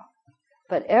perfectly well.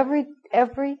 But every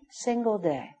single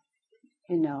day,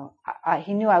 he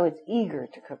knew I was eager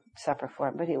to cook supper for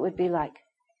him. But it would be like,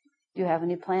 "Do you have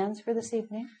any plans for this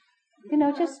evening?"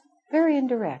 Just very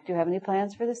indirect. "Do you have any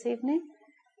plans for this evening?"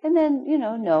 And then,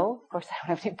 no. Of course, I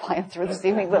don't have any plans for this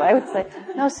evening, but I would say,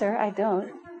 "No, sir, I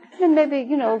don't." And maybe,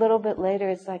 a little bit later,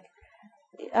 it's like,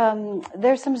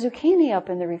 "There's some zucchini up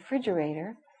in the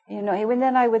refrigerator." And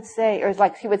then I would say, or it's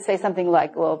like he would say something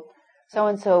like, "Well,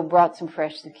 so-and-so brought some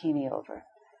fresh zucchini over.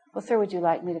 Well, sir, would you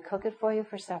like me to cook it for you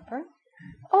for supper?"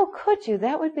 "Oh, could you?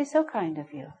 That would be so kind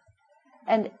of you."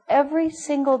 And every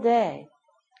single day,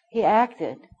 he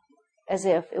acted as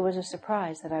if it was a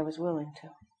surprise that I was willing to.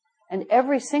 And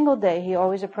every single day, he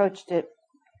always approached it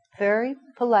very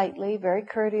politely, very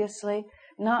courteously.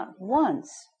 Not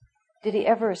once did he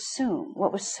ever assume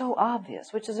what was so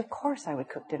obvious, which is, of course, I would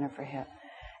cook dinner for him.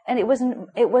 And it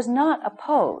was not a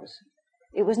pose.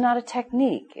 It was not a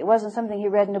technique. It wasn't something he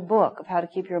read in a book of how to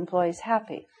keep your employees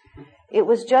happy. It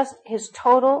was just his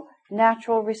total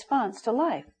natural response to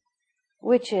life,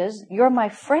 which is, "You're my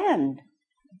friend."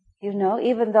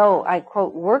 Even though I,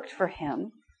 quote, worked for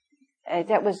him,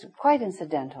 that was quite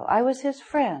incidental. I was his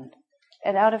friend.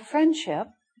 And out of friendship,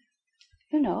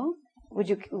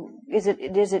 does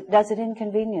it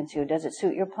inconvenience you? Does it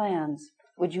suit your plans?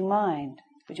 Would you mind?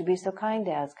 Would you be so kind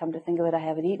as, come to think of it, I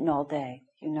haven't eaten all day,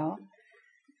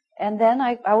 And then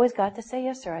I always got to say,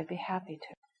 "Yes, sir, I'd be happy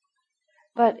to."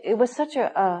 But it was such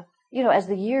as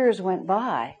the years went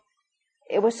by,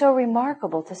 it was so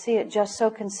remarkable to see it just so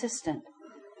consistent.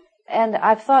 And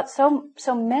I've thought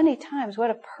so many times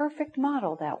what a perfect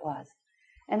model that was.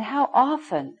 And how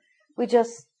often we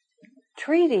just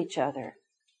treat each other.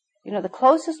 The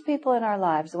closest people in our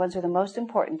lives, the ones who are the most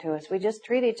important to us, we just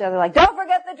treat each other like, "Don't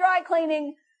forget the dry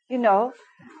cleaning,"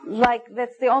 like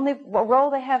that's the only role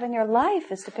they have in your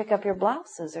life is to pick up your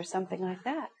blouses or something like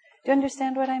that. Do you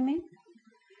understand what I mean?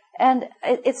 And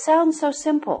it sounds so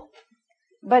simple,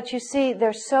 but you see,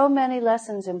 there's so many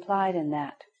lessons implied in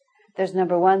that. There's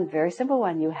number one, very simple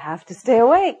one, you have to stay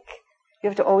awake. You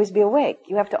have to always be awake.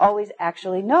 You have to always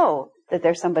actually know that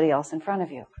there's somebody else in front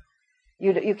of you.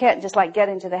 You can't just get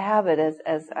into the habit,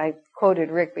 as I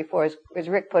quoted Rick before, as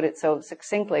Rick put it so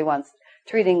succinctly once,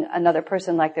 treating another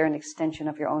person like they're an extension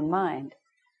of your own mind,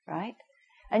 right?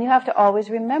 And you have to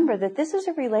always remember that this is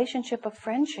a relationship of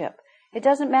friendship. It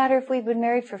doesn't matter if we've been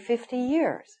married for 50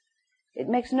 years. It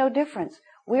makes no difference.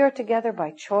 We are together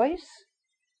by choice,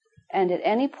 and at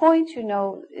any point,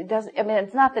 it doesn't.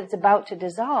 It's not that it's about to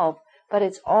dissolve, but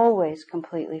it's always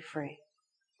completely free.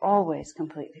 Always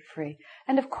completely free.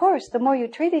 And of course, the more you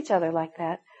treat each other like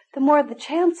that, the more the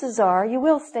chances are you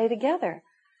will stay together,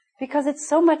 because it's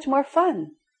so much more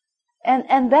fun.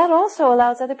 And that also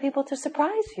allows other people to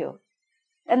surprise you.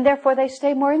 And therefore they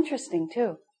stay more interesting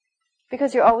too.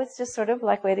 Because you're always just sort of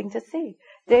waiting to see.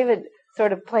 David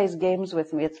sort of plays games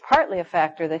with me. It's partly a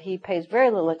factor that he pays very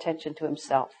little attention to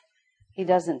himself. He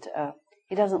doesn't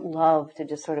love to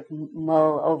just sort of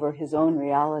mull over his own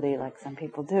reality like some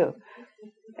people do.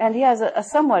 And he has a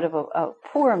somewhat of a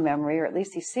poor memory, or at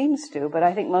least he seems to, but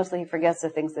I think mostly he forgets the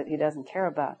things that he doesn't care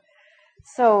about.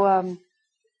 So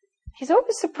he's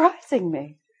always surprising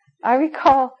me. I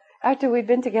recall after we'd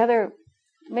been together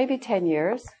maybe 10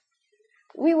 years,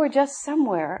 we were just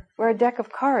somewhere where a deck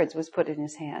of cards was put in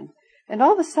his hand. And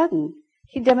all of a sudden,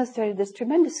 he demonstrated this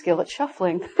tremendous skill at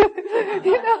shuffling. And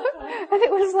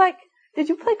it was like, did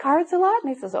you play cards a lot?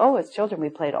 And he says, oh, as children we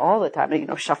played all the time.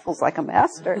 And, shuffles like a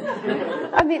master.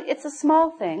 I mean, it's a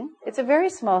small thing. It's a very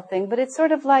small thing, but it's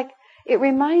sort of like, it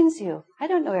reminds you, I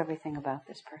don't know everything about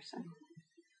this person.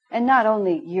 And not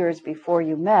only years before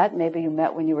you met, maybe you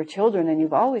met when you were children and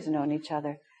you've always known each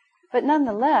other. But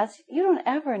nonetheless, you don't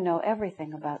ever know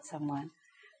everything about someone.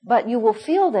 But you will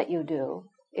feel that you do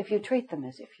if you treat them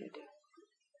as if you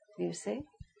do. You see?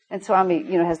 And Swami,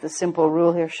 has the simple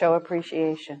rule here, show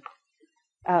appreciation.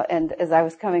 And as I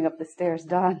was coming up the stairs,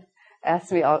 Don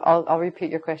asked me, I'll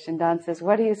repeat your question. Don says,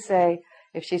 what do you say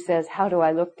if she says, how do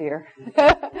I look, dear?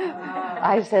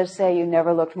 I say, you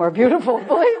never looked more beautiful,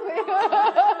 believe me.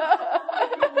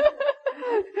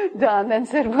 Don then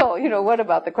said, well, what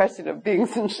about the question of being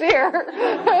sincere?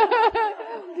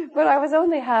 But I was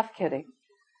only half kidding.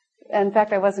 In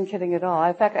fact, I wasn't kidding at all.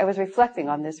 In fact, I was reflecting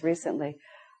on this recently.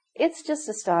 It's just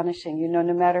astonishing, no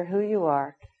matter who you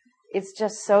are. It's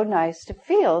just so nice to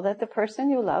feel that the person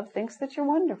you love thinks that you're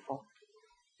wonderful.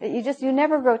 You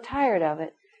never grow tired of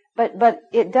it. But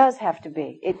it does have to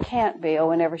be. It can't be,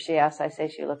 whenever she asks, I say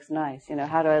she looks nice.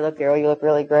 How do I look here? Oh, you look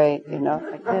really great,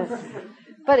 like this.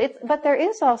 But there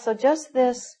is also just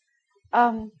this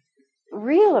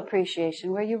real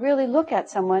appreciation where you really look at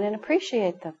someone and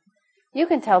appreciate them. You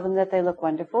can tell them that they look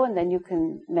wonderful, and then you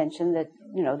can mention that,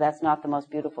 that's not the most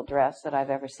beautiful dress that I've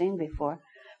ever seen before.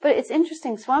 But it's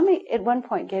interesting. Swami at one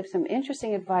point gave some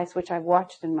interesting advice, which I've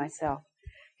watched in myself.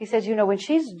 He says, when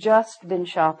she's just been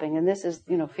shopping, and this is,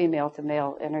 female to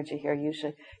male energy here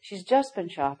usually, she's just been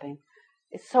shopping.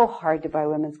 It's so hard to buy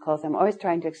women's clothes. I'm always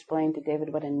trying to explain to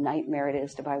David what a nightmare it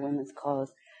is to buy women's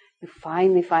clothes. You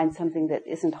finally find something that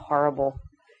isn't horrible,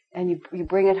 and you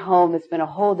bring it home. It's been a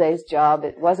whole day's job.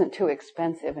 It wasn't too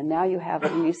expensive, and now you have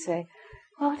it, and you say,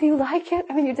 well, do you like it?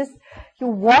 I mean, you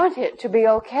want it to be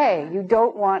okay. You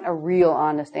don't want a real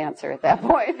honest answer at that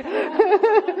point.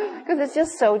 Because it's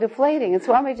just so deflating. And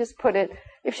Swami just put it,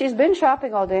 if she's been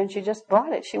shopping all day and she just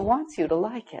bought it, she wants you to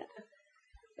like it.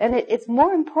 And it's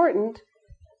more important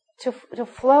to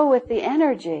flow with the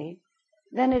energy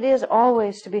than it is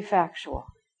always to be factual.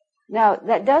 Now,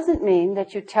 that doesn't mean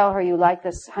that you tell her you like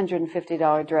this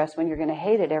 $150 dress when you're going to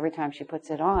hate it every time she puts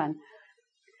it on.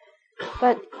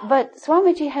 But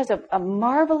Swamiji has a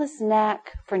marvelous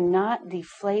knack for not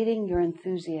deflating your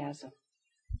enthusiasm.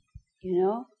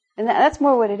 And that's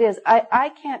more what it is.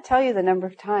 I can't tell you the number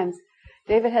of times.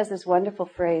 David has this wonderful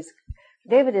phrase.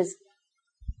 David is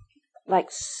like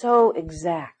so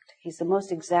exact. He's the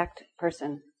most exact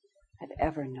person I've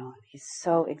ever known. He's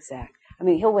so exact. I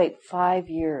mean, he'll wait 5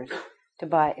 years to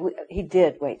buy. He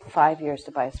did wait 5 years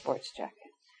to buy a sports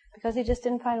jacket because he just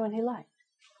didn't find one he liked.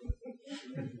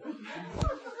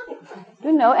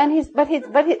 And he's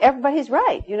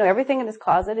right. Everything in his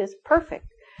closet is perfect.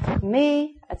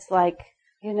 Me, it's like,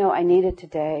 I need it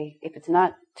today. If it's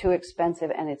not too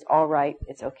expensive and it's all right,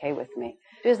 it's okay with me.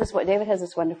 David has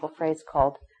this wonderful phrase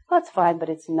called, well, it's fine, but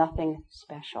it's nothing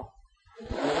special.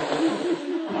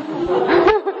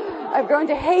 I've grown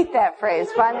to hate that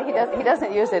phrase. Finally, he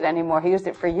doesn't use it anymore. He used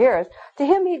it for years. To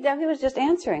him, he was just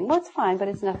answering, well, it's fine, but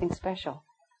it's nothing special.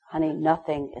 Honey,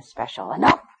 nothing is special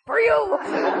enough for you.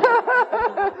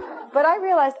 But I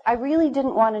realized I really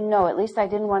didn't want to know. At least I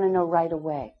didn't want to know right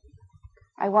away.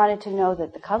 I wanted to know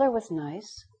that the color was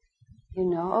nice. It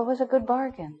was a good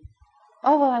bargain.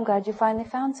 Oh, well, I'm glad you finally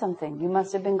found something. You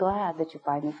must have been glad that you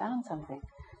finally found something.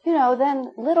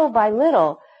 Then little by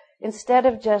little, instead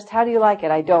of just, how do you like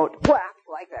it? I don't. Whap,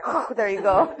 like that. Oh, there you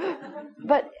go.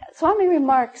 But Swami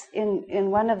remarks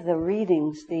in one of the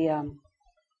readings,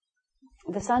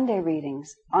 the Sunday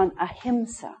readings on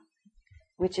ahimsa,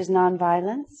 which is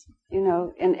nonviolence,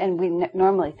 and we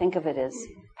normally think of it as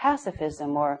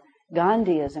pacifism or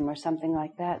Gandhiism or something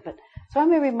like that. But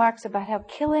Swami remarks about how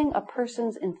killing a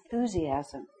person's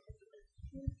enthusiasm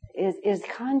is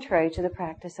contrary to the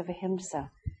practice of ahimsa.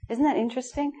 Isn't that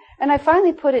interesting? And I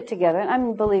finally put it together,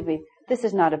 and believe me, this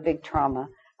is not a big trauma.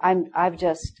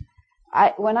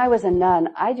 When I was a nun,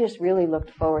 I just really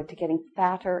looked forward to getting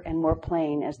fatter and more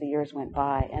plain as the years went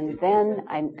by. And then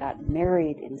I got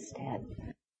married instead.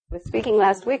 Speaking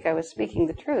last week, I was speaking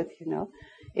the truth,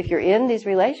 If you're in these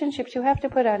relationships, you have to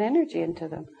put out energy into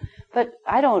them. But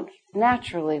I don't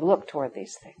naturally look toward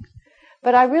these things.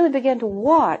 But I really began to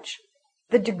watch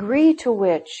the degree to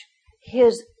which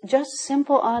his just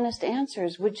simple, honest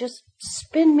answers would just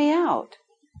spin me out,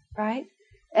 right?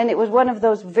 And it was one of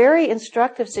those very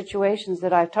instructive situations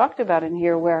that I've talked about in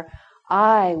here where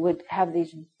I would have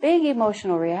these big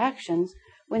emotional reactions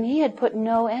when he had put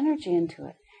no energy into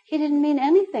it. He didn't mean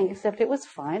anything except it was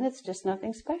fine. It's just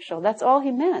nothing special. That's all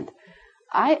he meant.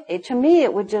 To me,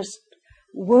 it would just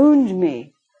wound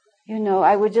me.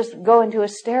 I would just go into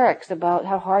hysterics about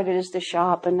how hard it is to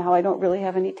shop and how I don't really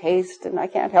have any taste and I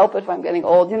can't help it if I'm getting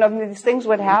old. These things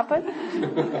would happen.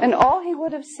 And all he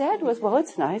would have said was, well,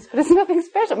 it's nice, but it's nothing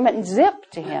special. It meant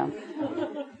zip to him.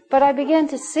 But I began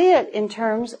to see it in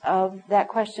terms of that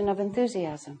question of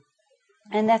enthusiasm.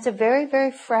 And that's a very,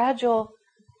 very fragile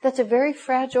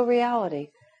reality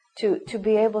to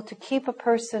be able to keep a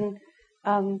person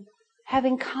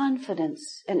having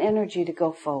confidence and energy to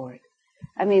go forward.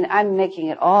 I mean, I'm making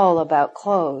it all about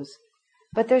clothes,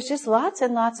 but there's just lots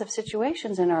and lots of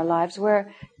situations in our lives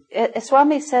where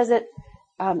Swami says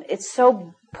it's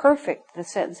so perfect, the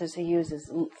sentences he uses.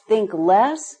 Think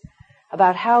less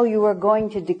about how you are going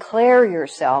to declare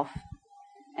yourself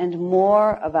and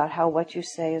more about how what you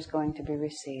say is going to be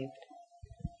received.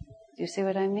 Do you see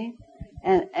what I mean?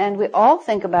 And we all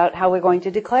think about how we're going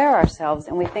to declare ourselves,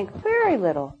 and we think very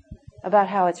little about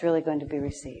how it's really going to be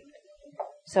received.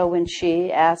 So when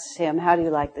she asks him, how do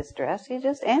you like this dress? He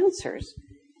just answers.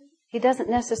 He doesn't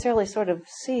necessarily sort of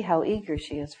see how eager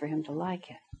she is for him to like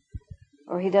it.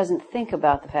 Or he doesn't think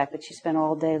about the fact that she spent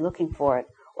all day looking for it,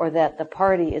 or that the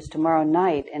party is tomorrow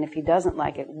night, and if he doesn't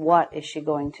like it, what is she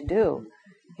going to do?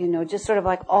 Just sort of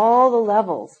like all the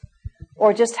levels.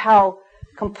 Or just how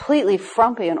completely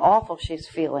frumpy and awful she's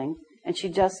feeling, and she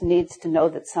just needs to know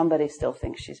that somebody still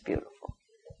thinks she's beautiful.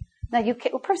 Now,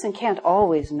 a person can't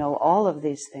always know all of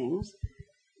these things,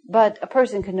 but a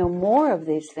person can know more of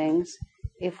these things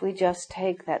if we just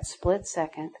take that split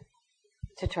second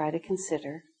to try to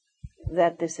consider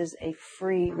that this is a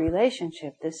free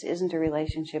relationship. This isn't a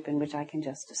relationship in which I can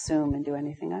just assume and do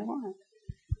anything I want.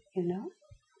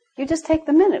 You just take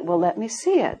the minute. Well, let me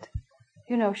see it.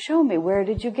 Show me, where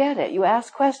did you get it? You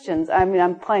ask questions. I mean,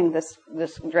 I'm playing this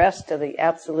dress to the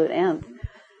absolute nth.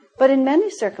 But in many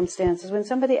circumstances, when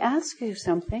somebody asks you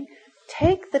something,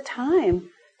 take the time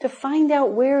to find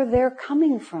out where they're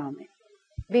coming from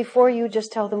before you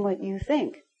just tell them what you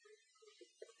think.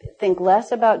 Think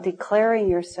less about declaring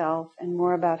yourself and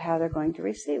more about how they're going to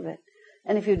receive it.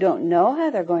 And if you don't know how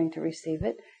they're going to receive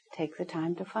it, take the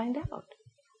time to find out.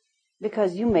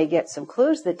 Because you may get some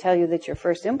clues that tell you that your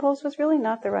first impulse was really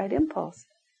not the right impulse.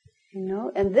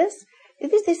 And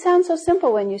they sound so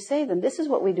simple when you say them. This is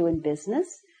what we do in business.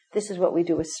 This is what we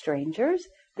do with strangers.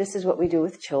 This is what we do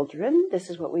with children. This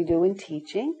is what we do in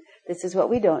teaching. This is what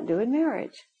we don't do in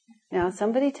marriage. Now,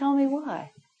 somebody tell me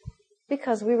why.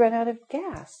 Because we run out of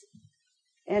gas.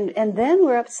 And then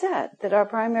we're upset that our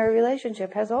primary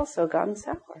relationship has also gone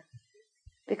sour.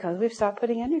 Because we've stopped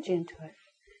putting energy into it.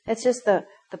 It's just the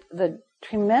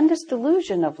tremendous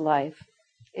delusion of life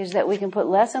is that we can put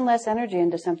less and less energy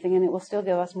into something and it will still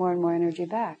give us more and more energy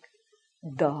back.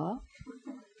 Duh.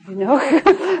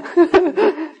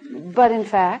 But in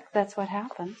fact, that's what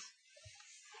happens.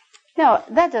 Now,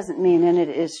 that doesn't mean, and it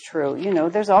is true,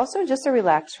 there's also just a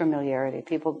relaxed familiarity.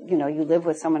 People, you live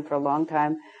with someone for a long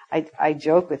time. I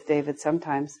joke with David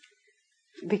sometimes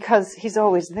because he's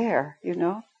always there,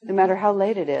 no matter how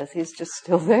late it is, he's just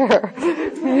still there.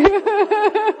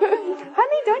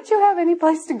 Honey, don't you have any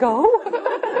place to go?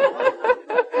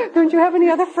 Don't you have any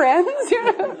other friends?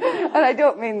 And I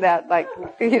don't mean that like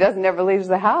he never leaves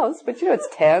the house, but it's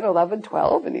 10, 11,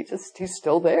 12, and he's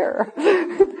still there.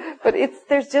 But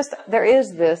there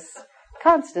is this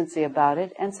constancy about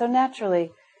it, and so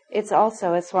naturally, it's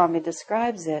also, as Swami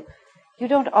describes it, you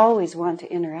don't always want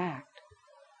to interact.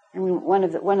 I mean, one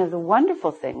of the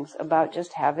wonderful things about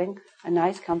just having a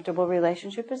nice, comfortable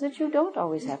relationship is that you don't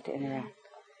always have to interact.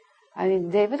 I mean,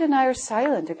 David and I are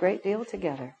silent a great deal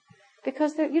together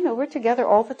because we're together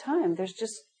all the time. There's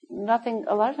just nothing.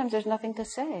 A lot of times, there's nothing to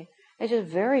say. It's just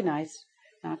very nice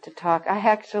not to talk.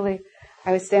 I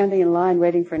was standing in line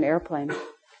waiting for an airplane.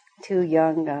 Two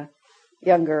younger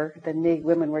than me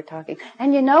women were talking.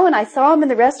 And and I saw them in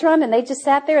the restaurant and they just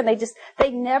sat there and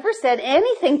they never said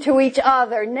anything to each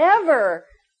other. Never.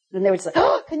 And they were just like,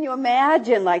 oh, can you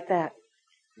imagine like that?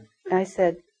 And I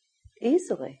said,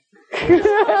 easily.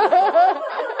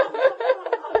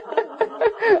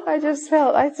 I just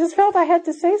felt I had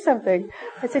to say something.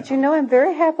 I said, I'm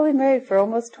very happily married for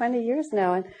almost 20 years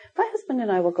now, and my husband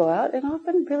and I will go out and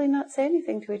often really not say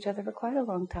anything to each other for quite a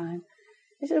long time.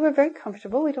 He said, we're very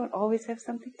comfortable. We don't always have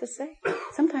something to say.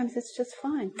 Sometimes it's just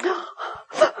fine.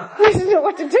 I didn't know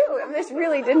what to do. I just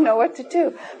really didn't know what to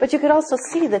do. But you could also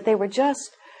see that they were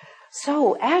just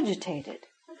so agitated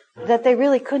that they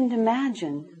really couldn't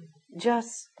imagine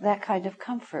just that kind of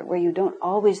comfort where you don't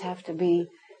always have to be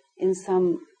in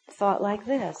some thought like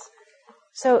this.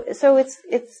 So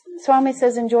it's Swami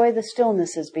says, enjoy the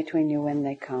stillnesses between you when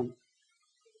they come.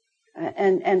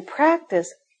 And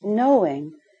practice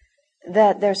knowing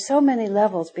that there's so many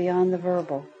levels beyond the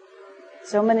verbal,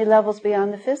 so many levels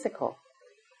beyond the physical.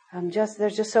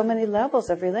 There's just so many levels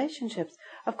of relationships.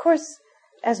 Of course,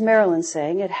 as Marilyn's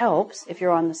saying, it helps if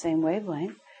you're on the same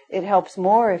wavelength. It helps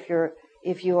more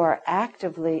if you are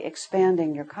actively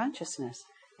expanding your consciousness.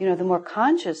 The more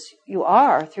conscious you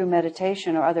are through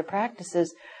meditation or other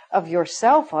practices of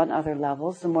yourself on other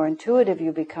levels, the more intuitive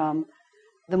you become,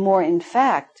 the more, in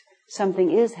fact,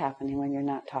 something is happening when you're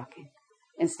not talking,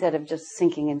 instead of just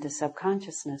sinking into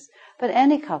subconsciousness. But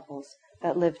any couples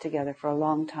that live together for a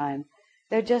long time,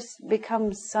 there just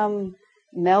becomes some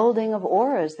melding of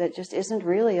auras that just isn't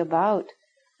really about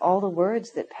all the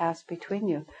words that pass between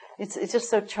you. It's just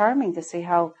so charming to see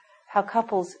how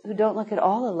couples who don't look at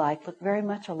all alike look very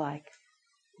much alike.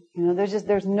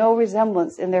 There's no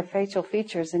resemblance in their facial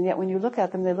features, and yet when you look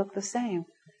at them, they look the same.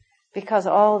 Because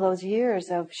all those years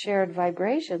of shared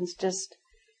vibrations just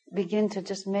begin to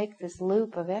just make this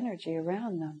loop of energy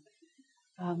around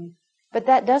them. But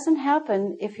that doesn't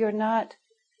happen if you're not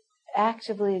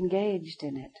actively engaged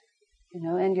in it.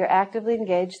 And you're actively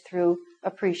engaged through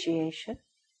appreciation.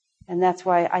 And that's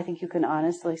why I think you can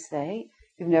honestly say,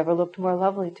 you've never looked more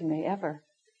lovely to me, ever.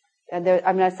 And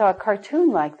I saw a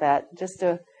cartoon like that, just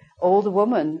a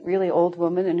really old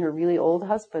woman and her really old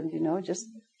husband,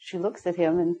 she looks at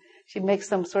him and she makes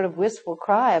some sort of wistful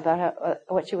cry about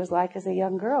what she was like as a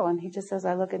young girl. And he just says,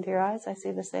 I look into your eyes, I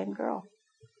see the same girl.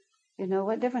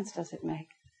 What difference does it make?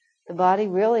 The body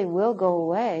really will go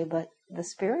away, but the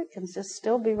spirit can just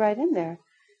still be right in there.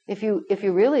 If you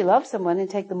really love someone and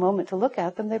take the moment to look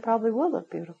at them, they probably will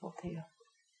look beautiful to you.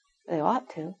 They ought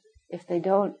to. If they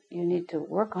don't, you need to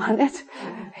work on it.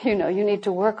 You need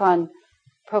to work on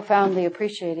profoundly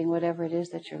appreciating whatever it is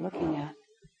that you're looking at.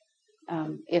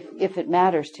 If it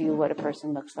matters to you what a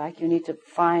person looks like, you need to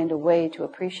find a way to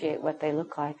appreciate what they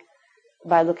look like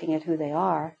by looking at who they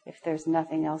are, if there's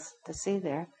nothing else to see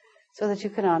there, so that you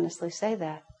can honestly say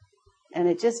that. And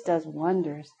it just does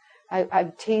wonders.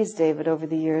 I've teased David over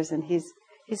the years, and he's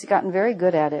gotten very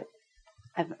good at it.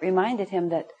 I've reminded him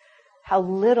that how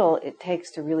little it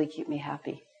takes to really keep me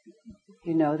happy.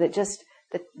 That just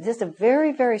a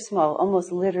very, very small,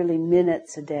 almost literally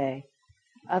minutes a day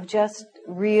of just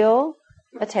real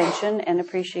attention and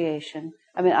appreciation.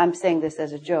 I'm saying this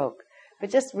as a joke, but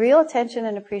just real attention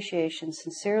and appreciation,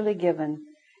 sincerely given,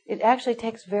 it actually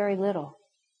takes very little.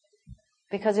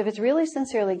 Because if it's really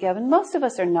sincerely given, most of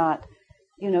us are not,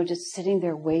 just sitting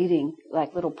there waiting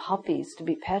like little puppies to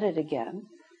be petted again.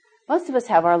 Most of us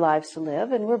have our lives to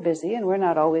live, and we're busy, and we're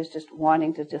not always just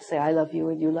wanting to just say, I love you,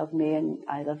 and you love me, and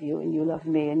I love you, and you love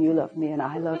me, and you love me, and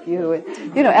I love you.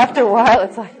 And, after a while,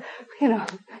 it's like,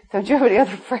 don't you have any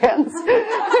other friends?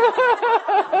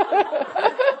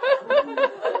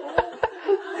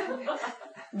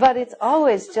 But it's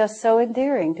always just so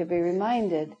endearing to be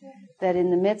reminded that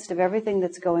in the midst of everything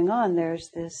that's going on, there's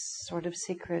this sort of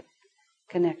secret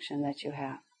connection that you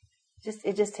have.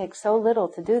 It just takes so little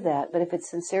to do that, but if it's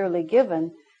sincerely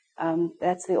given,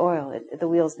 that's the oil. The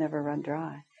wheels never run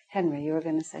dry. Henry, you were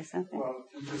going to say something? Well,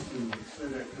 it's interesting you say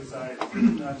that because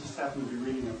I just happened to be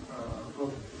reading a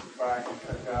book by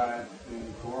a guy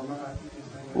named Gorma, I think his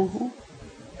name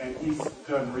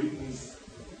is,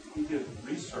 and he did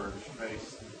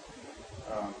research-based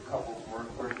couples work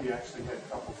where he actually had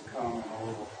couples come in a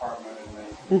little apartment and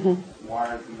they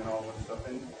wired them and all that stuff.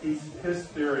 And his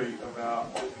theory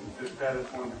about that is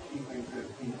one of the key things that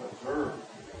he observed.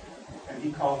 And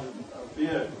he calls it a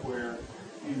bid, where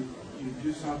you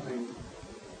do something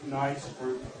nice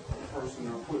for the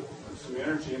person or put some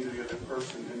energy into the other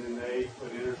person, and then they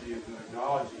put energy into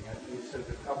acknowledging it. And he said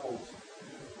the couples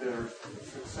that are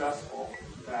successful,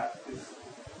 that is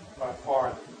by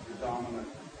far the dominant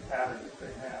pattern that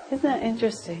they have. Isn't that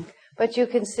interesting? But you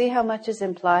can see how much is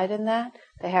implied in that.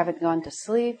 They haven't gone to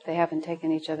sleep. They haven't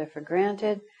taken each other for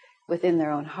granted. Within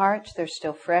their own hearts, they're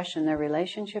still fresh in their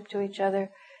relationship to each other.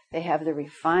 They have the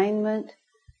refinement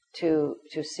to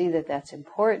see that that's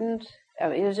important.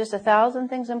 There's just 1,000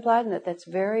 things implied in it that's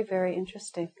very, very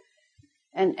interesting.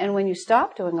 And when you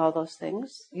stop doing all those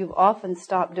things, you've often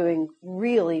stopped doing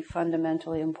really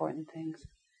fundamentally important things.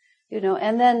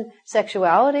 And then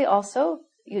sexuality also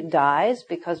dies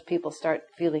because people start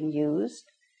feeling used.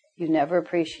 You never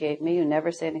appreciate me. You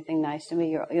never say anything nice to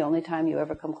me. The only time you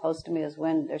ever come close to me is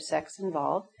when there's sex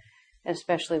involved. And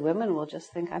especially women will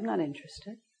just think, I'm not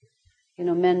interested.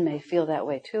 Men may feel that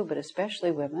way too, but especially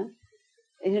women.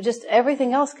 And just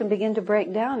everything else can begin to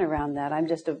break down around that. I'm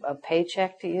just a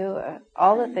paycheck to you,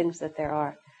 all the things that there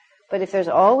are. But if there's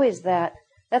always that,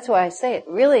 that's why I say it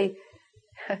really,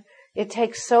 it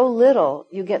takes so little,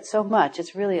 you get so much.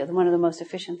 It's really one of the most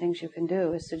efficient things you can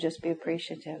do is to just be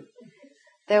appreciative.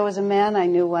 There was a man I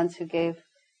knew once who gave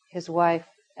his wife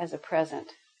as a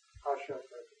present. Asha.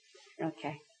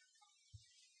 Okay.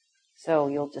 So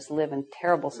you'll just live in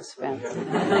terrible suspense.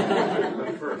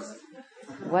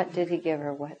 What did he give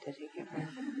her? What did he give her?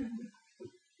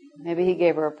 Maybe he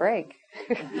gave her a break.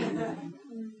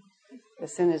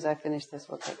 As soon as I finish this,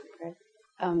 we'll take a break.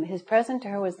 His present to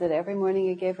her was that every morning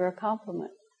he gave her a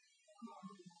compliment.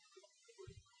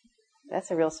 That's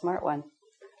a real smart one.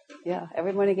 Yeah,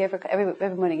 every morning he gave her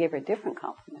a different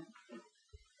compliment.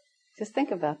 Just think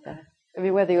about that. I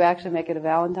mean, whether you actually make it a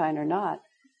Valentine or not,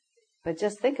 but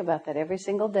just think about that every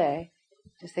single day.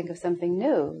 Just think of something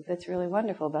new that's really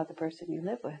wonderful about the person you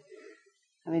live with.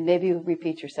 I mean, maybe you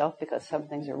repeat yourself because some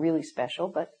things are really special,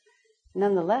 but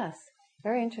nonetheless,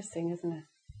 very interesting, isn't it?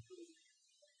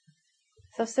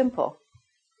 So simple.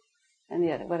 And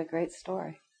yet, what a great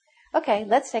story. Okay,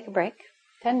 let's take a break.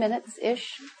 10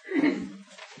 minutes-ish.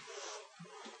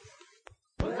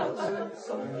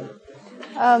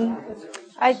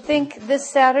 I think this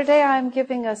Saturday I'm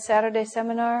giving a Saturday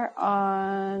seminar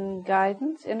on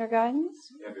guidance, inner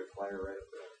guidance. You have your flyer right up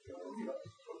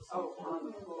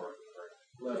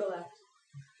there.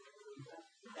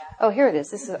 Oh, here it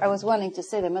is. I was wanting to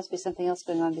say there must be something else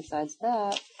going on besides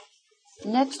that.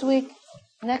 Next week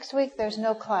there's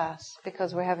no class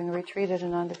because we're having a retreat at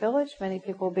Ananda Village. Many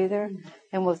people will be there,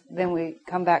 and then we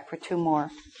come back for 2 more.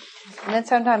 And then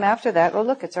sometime after that, oh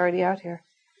look, it's already out here.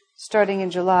 Starting in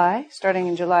July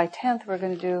 10th, we're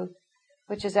going to do,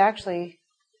 which is actually,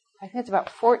 I think it's about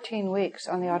 14 weeks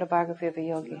on the autobiography of a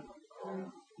yogi.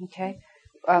 Okay?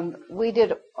 We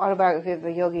did autobiography of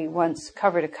a yogi once,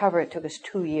 cover to cover. It took us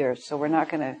 2 years, so we're not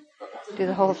going to do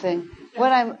the whole thing.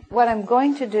 What I'm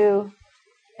going to do,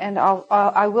 and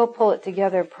I will pull it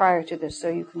together prior to this, so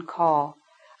you can call.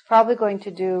 Probably going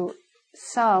to do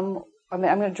I'm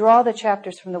going to draw the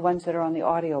chapters from the ones that are on the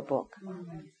audio book.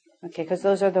 Okay, because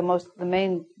those are the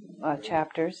main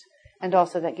chapters, and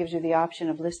also that gives you the option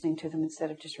of listening to them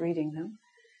instead of just reading them.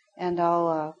 And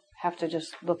I'll have to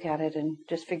just look at it and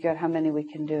just figure out how many we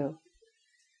can do.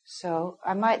 So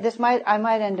I might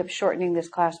end up shortening this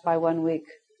class by 1 week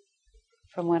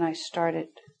from when I started,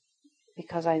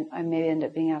 because I may end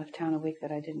up being out of town a week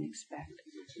that I didn't expect.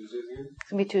 Tuesdays again? It's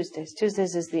going to be Tuesdays.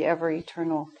 Tuesdays is the Ever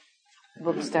Eternal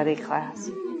book study class.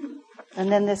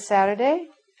 And then this Saturday,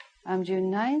 June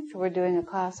 9th, we're doing a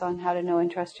class on how to know and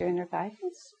trust your inner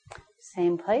guidance.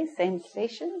 Same place, same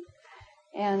station.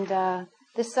 And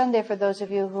this Sunday, for those of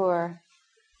you who are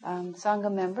Sangha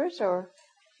members or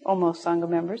almost Sangha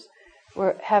members,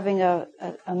 we're having a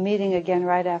meeting again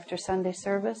right after Sunday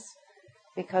service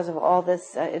because of all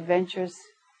this adventures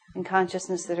in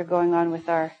consciousness that are going on with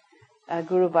our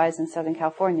Guru Bhais in Southern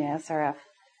California, SRF.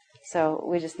 So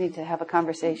we just need to have a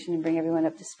conversation and bring everyone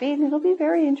up to speed, and it'll be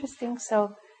very interesting.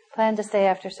 So plan to stay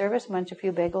after service, munch a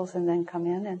few bagels, and then come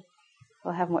in, and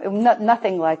we'll have more.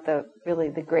 Nothing like the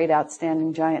great,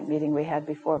 outstanding, giant meeting we had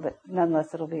before, but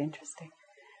nonetheless, it'll be interesting.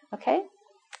 Okay?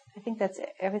 I think that's it.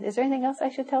 Is there anything else I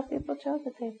should tell people, Joe?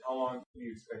 How long do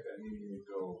you expect that meeting to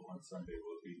go on Sunday?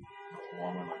 Will it be a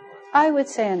long one like last? I would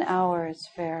say an hour is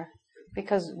fair,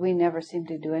 because we never seem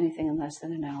to do anything in less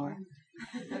than an hour.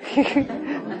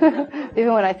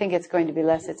 Even when I think it's going to be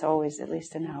less, it's always at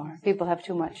least an hour. People have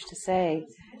too much to say,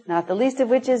 not the least of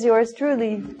which is yours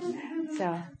truly.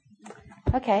 So,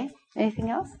 okay.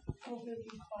 Anything else?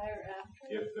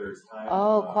 If there's time.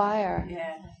 Oh, choir.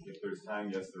 Yeah. If there's time,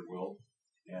 yes, there will.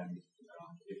 And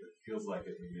if it feels like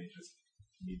it, we may just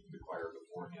meet the choir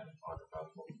beforehand and talk about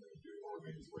what we're going to do, or we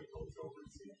may just wait till it's over and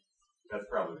see. That's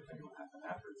probably the thing that will happen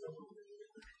after it's over.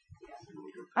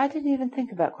 I didn't even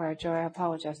think about choir, Joy. I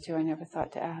apologize to you. I never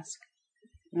thought to ask.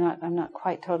 I'm not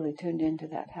quite totally tuned into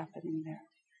that happening there.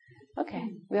 Okay.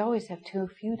 We always have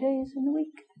few days in the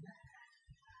week.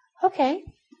 Okay.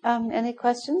 Any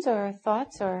questions or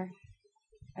thoughts or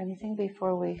anything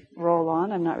before we roll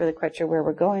on? I'm not really quite sure where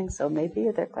we're going, so maybe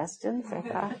are there questions or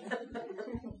thoughts?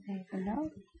 Anything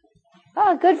else?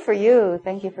 Oh, good for you.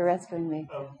 Thank you for rescuing me.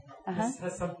 This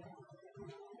has some.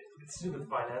 It's to do with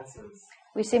finances.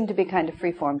 We seem to be kind of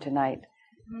freeform tonight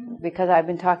because I've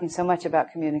been talking so much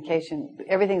about communication.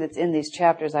 Everything that's in these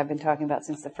chapters I've been talking about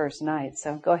since the first night.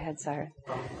 So go ahead, Cyrus.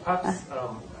 Perhaps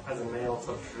as a male,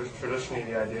 so traditionally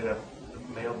the idea that the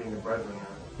male being the breadwinner,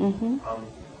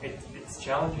 it's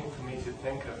challenging for me to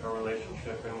think of a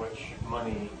relationship in which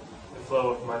money, the flow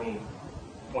of money,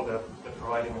 or the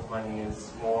providing of money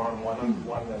is more on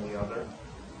one than the other.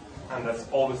 And that's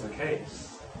always the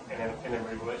case in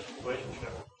every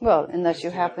relationship. Well, unless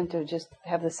you happen to just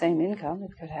have the same income,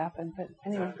 it could happen. But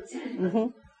anyway. Mm-hmm.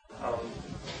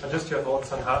 And just your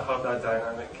thoughts on how that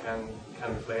dynamic can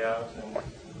play out. And,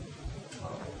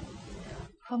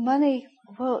 Well, money,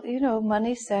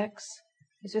 money, sex,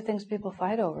 these are things people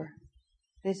fight over.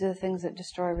 These are the things that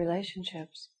destroy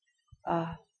relationships.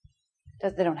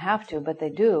 They don't have to, but they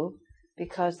do,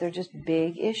 because they're just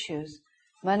big issues.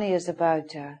 Money is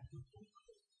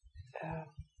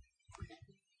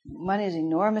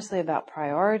enormously about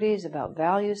priorities, about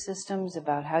value systems,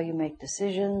 about how you make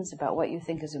decisions, about what you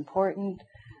think is important,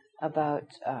 about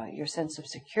your sense of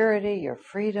security, your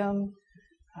freedom,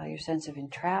 your sense of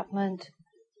entrapment.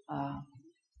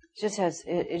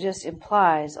 It just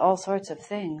implies all sorts of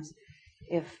things.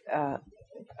 If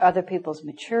other people's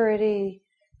maturity,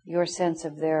 your sense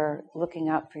of their looking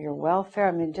out for your welfare.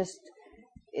 I mean,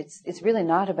 it's really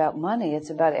not about money. It's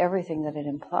about everything that it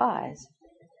implies.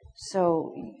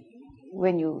 So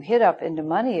when you hit up into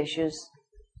money issues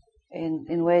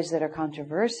in ways that are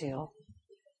controversial,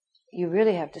 you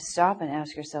really have to stop and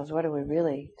ask yourselves, what are we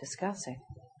really discussing?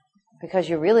 Because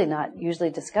you're really not usually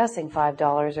discussing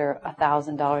 $5 or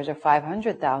 $1,000 or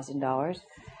 $500,000.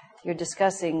 You're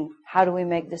discussing how do we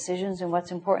make decisions and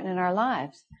what's important in our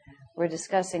lives. We're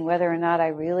discussing whether or not I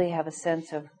really have a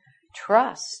sense of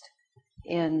trust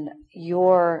in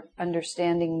your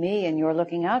understanding me and your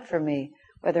looking out for me,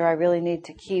 whether I really need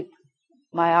to keep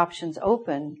my options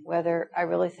open, whether I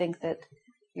really think that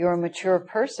you're a mature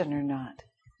person or not.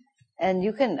 And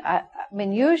you can,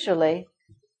 usually,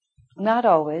 not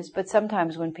always, but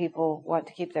sometimes when people want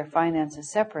to keep their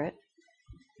finances separate,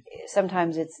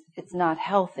 sometimes it's not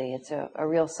healthy. It's a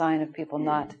real sign of people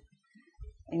not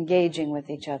engaging with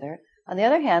each other. On the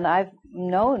other hand, I've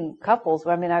known couples,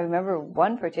 I remember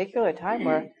one particular time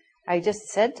where I just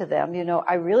said to them,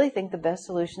 I really think the best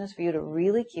solution is for you to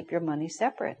really keep your money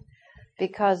separate,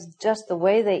 because just the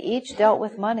way they each dealt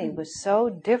with money was so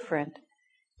different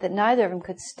that neither of them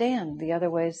could stand the other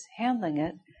way's handling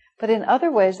it. But in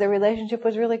other ways, their relationship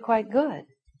was really quite good.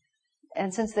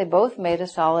 And since they both made a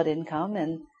solid income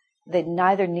and they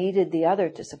neither needed the other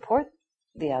to support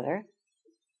the other,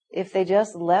 if they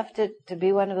just left it to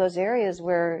be one of those areas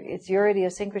where it's your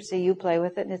idiosyncrasy, you play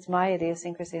with it, and it's my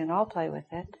idiosyncrasy, and I'll play with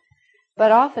it.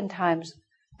 But oftentimes,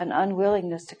 an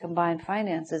unwillingness to combine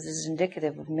finances is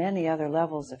indicative of many other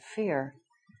levels of fear.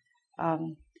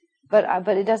 But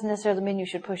it doesn't necessarily mean you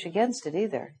should push against it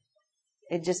either.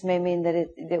 It just may mean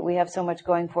that we have so much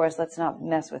going for us, let's not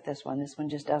mess with this one. This one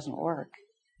just doesn't work.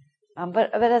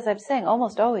 But as I'm saying,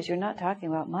 almost always you're not talking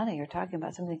about money. You're talking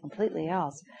about something completely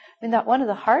else. That one of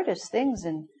the hardest things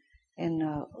in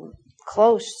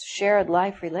close shared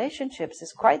life relationships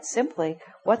is quite simply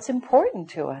what's important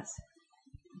to us.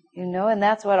 And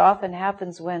that's what often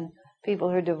happens when people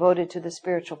who are devoted to the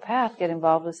spiritual path get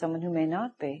involved with someone who may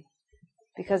not be.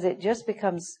 Because it just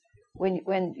becomes,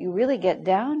 when you really get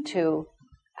down to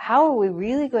how are we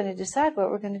really going to decide what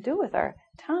we're going to do with our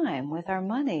time, with our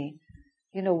money?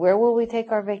 Where will we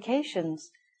take our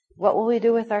vacations? What will we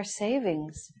do with our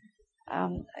savings?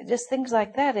 Just things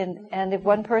like that. And if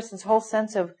one person's whole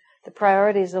sense of the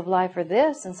priorities of life are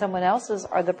this, and someone else's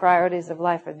are the priorities of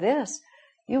life are this,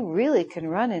 you really can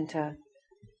run into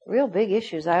real big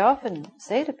issues. I often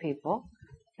say to people,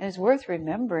 and it's worth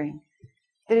remembering,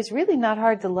 that it's really not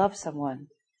hard to love someone.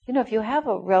 If you have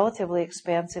a relatively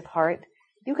expansive heart,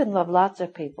 you can love lots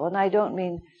of people. And I don't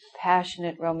mean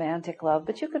passionate, romantic love,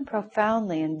 but you can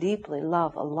profoundly and deeply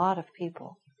love a lot of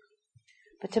people.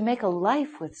 But to make a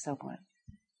life with someone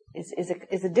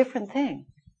is a different thing.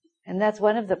 And that's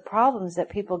one of the problems that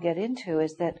people get into,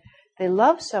 is that they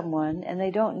love someone and they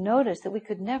don't notice that we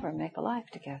could never make a life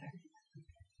together.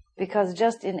 Because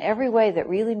just in every way that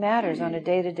really matters on a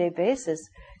day-to-day basis,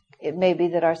 it may be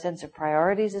that our sense of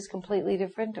priorities is completely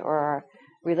different, or our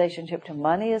relationship to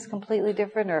money is completely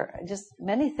different, or just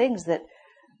many things that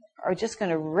are just going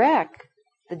to wreck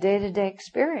the day-to-day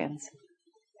experience.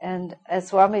 And as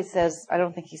Swami says, I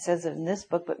don't think he says it in this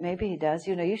book, but maybe he does,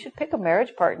 you should pick a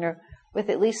marriage partner with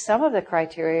at least some of the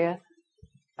criteria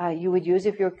you would use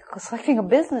if you're selecting a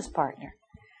business partner.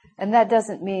 And that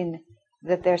doesn't mean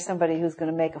that there's somebody who's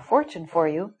going to make a fortune for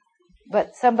you,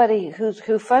 but somebody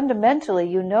who fundamentally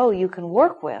you can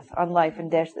work with on life and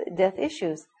death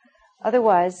issues.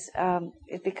 Otherwise,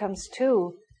 it becomes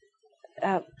too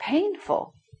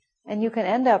painful, and you can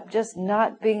end up just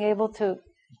not being able to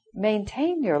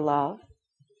maintain your love,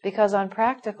 because on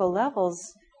practical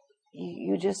levels,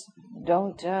 you just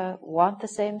don't want the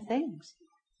same things.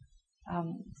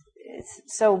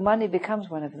 So money becomes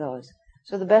one of those.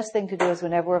 So the best thing to do is,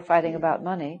 whenever we're fighting about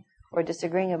money or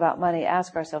disagreeing about money,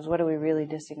 ask ourselves, what are we really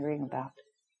disagreeing about?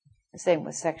 The same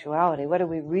with sexuality. What are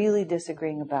we really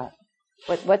disagreeing about?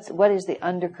 What is the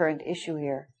undercurrent issue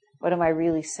here? What am I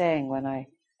really saying when I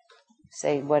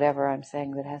say whatever I'm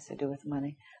saying that has to do with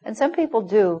money? And some people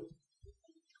do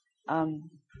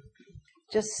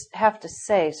just have to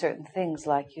say certain things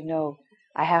like,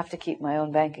 I have to keep my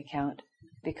own bank account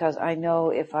because I know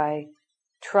if I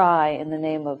try in the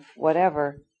name of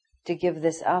whatever to give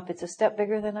this up, it's a step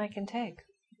bigger than I can take.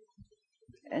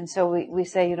 And so we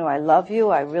say, I love you,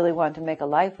 I really want to make a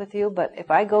life with you, but if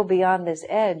I go beyond this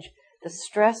edge, the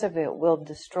stress of it will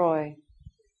destroy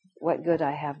what good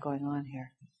I have going on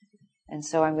here. And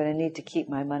so I'm going to need to keep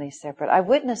my money separate. I've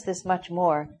witnessed this much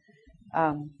more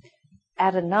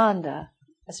at Ananda,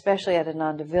 especially at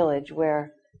Ananda Village,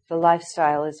 where the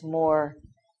lifestyle is more,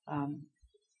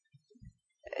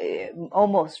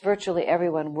 almost virtually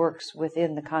everyone works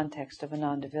within the context of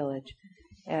Ananda Village.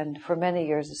 And for many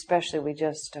years especially, we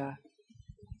just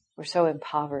were so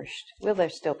impoverished. Well, they're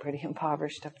still pretty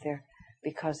impoverished up there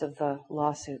because of the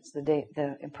lawsuits,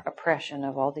 the oppression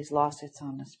of all these lawsuits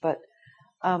on us. But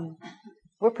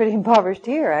we're pretty impoverished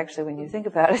here, actually, when you think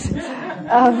about it.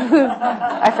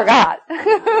 I forgot.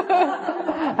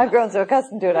 I've grown so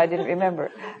accustomed to it, I didn't remember.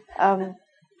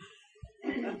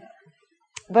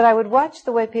 But I would watch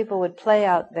the way people would play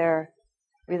out their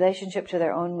relationship to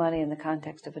their own money in the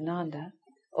context of Ananda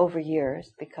over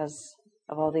years, because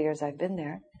of all the years I've been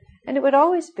there. And it would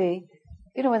always be,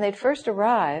 when they'd first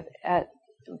arrive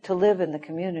to live in the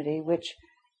community, which,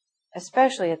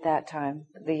 especially at that time,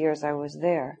 the years I was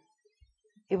there,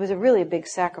 it was really a big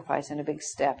sacrifice and a big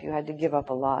step. You had to give up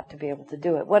a lot to be able to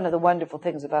do it. One of the wonderful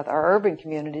things about our urban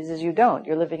communities is you don't.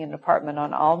 You're living in an apartment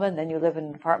on Alma, and then you live in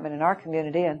an apartment in our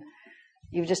community, and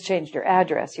you've just changed your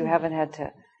address. You haven't had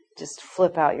to just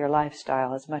flip out your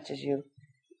lifestyle as much as you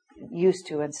used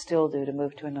to and still do to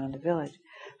move to Ananda Village.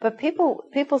 But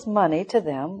people's money to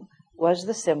them was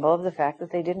the symbol of the fact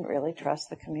that they didn't really trust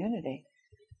the community.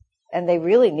 And they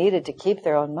really needed to keep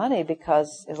their own money,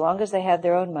 because as long as they had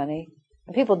their own money,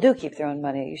 and people do keep their own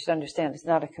money, you should understand it's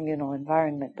not a communal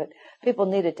environment, but people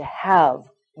needed to have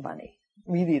money.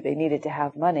 Really, they needed to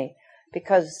have money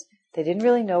because they didn't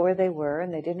really know where they were,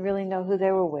 and they didn't really know who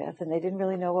they were with, and they didn't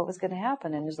really know what was going to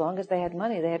happen. And as long as they had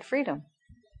money, they had freedom.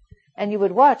 And you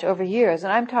would watch over years,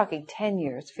 and I'm talking 10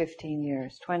 years, 15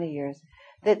 years, 20 years,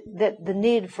 that the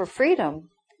need for freedom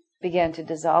began to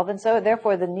dissolve. And so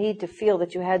therefore the need to feel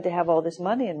that you had to have all this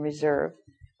money in reserve,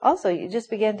 also you just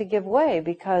began to give way,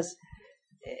 because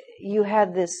you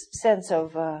had this sense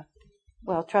of,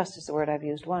 trust is the word I've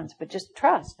used once, but just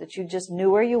trust, that you just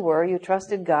knew where you were, you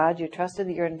trusted God, you trusted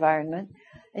your environment,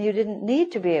 and you didn't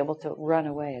need to be able to run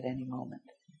away at any moment.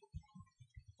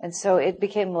 And so it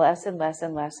became less and less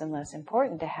and less and less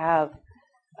important to have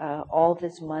all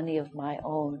this money of my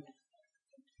own.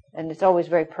 And it's always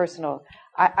very personal.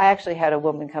 I actually had a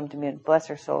woman come to me, and bless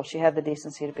her soul, she had the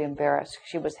decency to be embarrassed.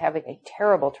 She was having a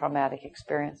terrible traumatic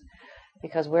experience,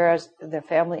 because whereas the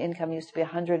family income used to be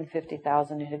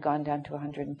 $150,000, it had gone down to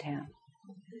 $110,000.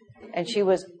 And she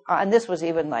was, and this was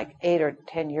even like 8 or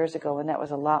 10 years ago, and that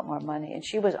was a lot more money. And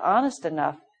she was honest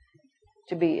enough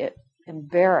to be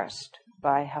embarrassed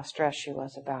by how stressed she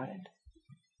was about it.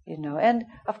 And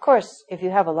of course, if you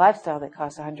have a lifestyle that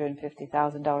costs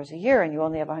 $150,000 a year and you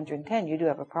only have $110,000, you do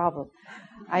have a problem.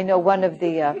 I know one of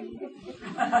the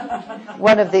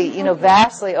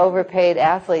vastly overpaid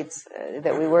athletes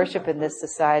that we worship in this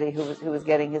society, who was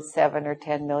getting his $7 or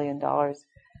 $10 million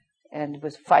and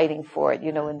was fighting for it.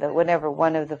 Whenever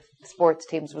one of the sports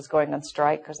teams was going on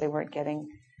strike because they weren't getting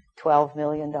 $12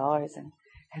 million,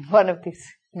 and one of these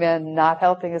men, not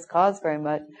helping his cause very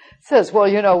much, says,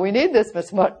 well, we need this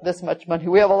much money.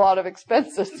 We have a lot of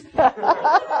expenses.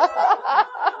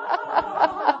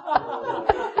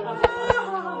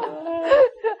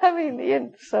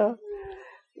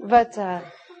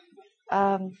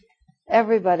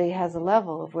 Everybody has a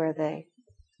level of where they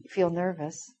feel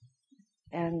nervous.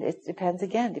 And it depends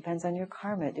on your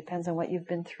karma. It depends on what you've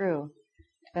been through.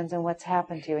 It depends on what's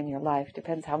happened to you in your life. It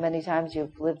depends how many times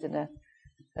you've lived in a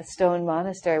stone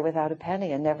monastery without a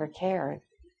penny and never cared.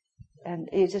 And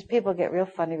people get real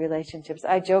funny relationships.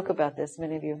 I joke about this.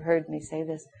 Many of you have heard me say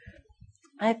this.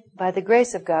 By the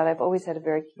grace of God, I've always had a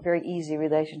very, very easy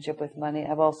relationship with money.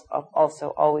 I've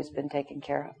also always been taken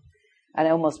care of. And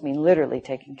I almost mean literally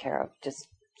taken care of. Just,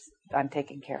 I'm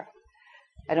taken care of.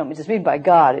 I don't just mean by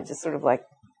God. It's just sort of like,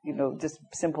 just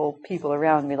simple people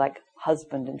around me, like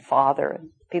husband and father and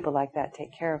people like that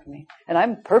take care of me. And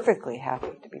I'm perfectly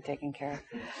happy to be taken care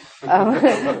of.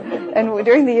 And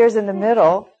during the years in the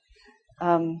middle,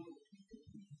 I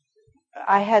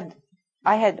had,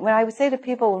 when I would say to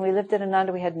people, when we lived in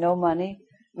Ananda, we had no money,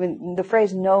 mean, the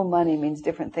phrase "no money" means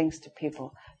different things to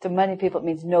people. To money people, it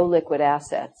means no liquid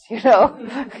assets, you know,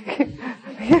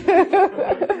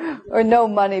 or no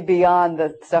money beyond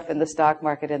the stuff in the stock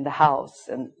market and the house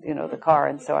and, you know, the car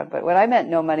and so on. But when I meant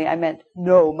no money, I meant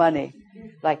no money.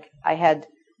 Like I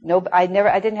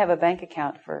didn't have a bank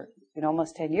account for, you know,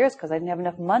 almost 10 years because I didn't have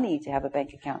enough money to have a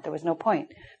bank account. There was no point.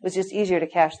 It was just easier to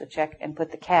cash the check and put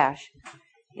the cash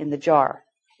in the jar.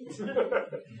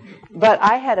 But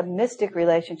I had a mystic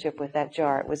relationship with that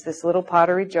jar. It was this little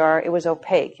pottery jar. It was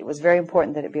opaque. It was very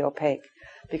important that it be opaque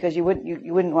because you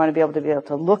wouldn't want to be able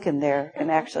to look in there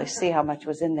and actually see how much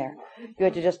was in there. You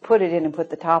had to just put it in and put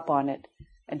the top on it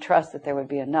and trust that there would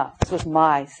be enough. This was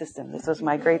my system. This was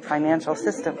my great financial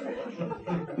system.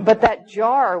 But that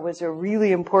jar was a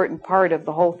really important part of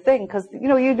the whole thing because, you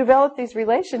know, you develop these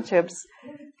relationships.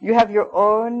 You have your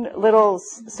own little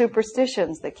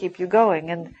superstitions that keep you going.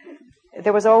 And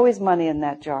there was always money in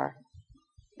that jar.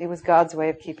 It was God's way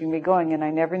of keeping me going. And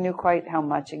I never knew quite how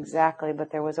much exactly,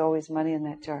 but there was always money in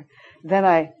that jar. Then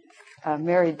I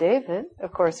married David,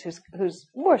 of course, who's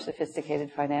more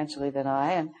sophisticated financially than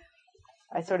I. And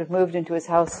I sort of moved into his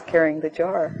house carrying the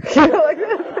jar. You know, like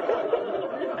this.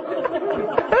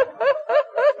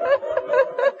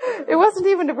 It wasn't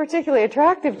even a particularly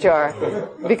attractive jar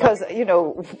because, you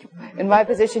know, in my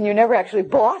position, you never actually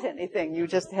bought anything. You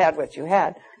just had what you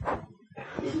had.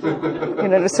 You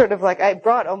know, it's sort of like I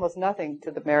brought almost nothing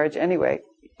to the marriage anyway.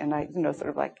 And I, you know, sort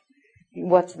of like,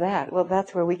 what's that? Well,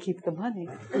 that's where we keep the money.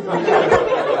 And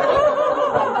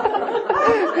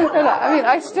I mean,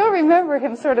 I still remember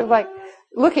him sort of like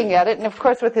looking at it. And of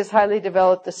course, with his highly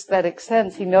developed aesthetic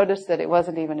sense, he noticed that it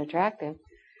wasn't even attractive.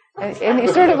 And he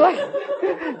sort of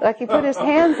like he put his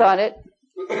hands on it,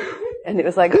 and it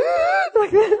was like this,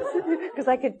 because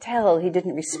I could tell he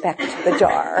didn't respect the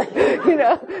jar, you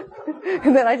know.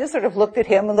 And then I just sort of looked at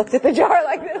him and looked at the jar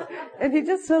like this, and he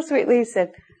just so sweetly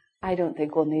said, "I don't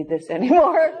think we'll need this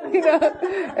anymore," you know.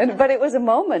 But it was a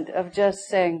moment of just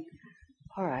saying,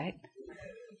 "All right,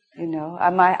 you know,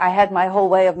 I had my whole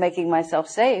way of making myself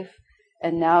safe,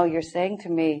 and now you're saying to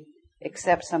me,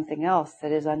 accept something else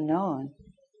that is unknown."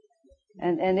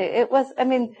 And it was, I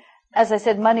mean, as I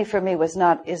said, money for me is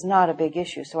not a big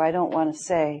issue, so I don't want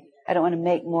to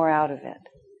make more out of it.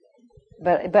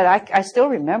 But I still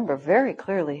remember very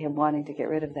clearly him wanting to get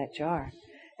rid of that jar.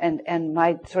 And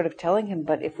my sort of telling him,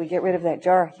 but if we get rid of that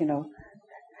jar, you know,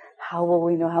 how will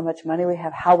we know how much money we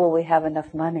have? How will we have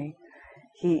enough money?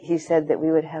 He said that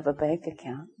we would have a bank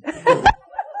account.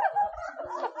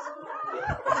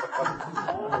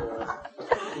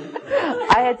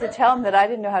 I had to tell him that I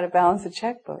didn't know how to balance a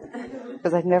checkbook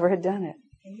because I'd never had done it.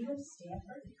 Can you go to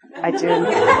Stanford? I did.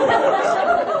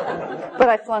 But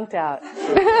I flunked out.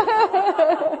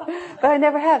 But I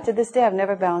never have. To this day, I've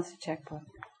never balanced a checkbook.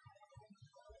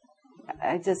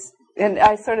 And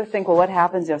I sort of think, well, what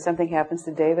happens if something happens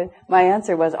to David? My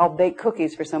answer was, I'll bake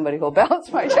cookies for somebody who'll balance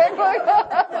my checkbook.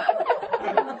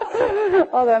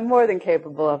 Although I'm more than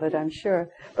capable of it, I'm sure.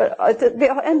 But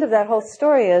the end of that whole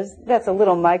story is, that's a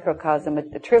little microcosm,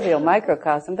 a trivial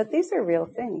microcosm, but these are real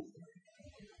things.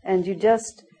 And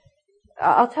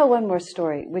I'll tell one more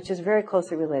story, which is very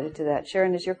closely related to that.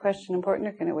 Sharon, is your question important,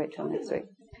 or can it wait till next week?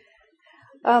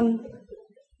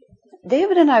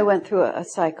 David and I went through a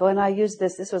cycle, and I used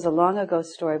this was a long ago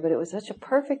story, but it was such a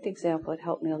perfect example, it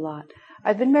helped me a lot.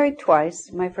 I'd been married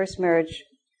twice. My first marriage,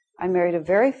 I married a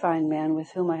very fine man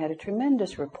with whom I had a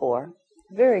tremendous rapport,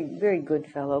 very, very good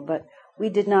fellow, but we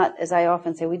did not, as I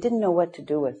often say, we didn't know what to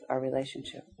do with our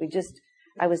relationship.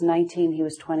 I was 19, he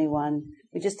was 21.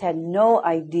 We just had no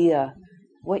idea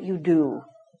what you do.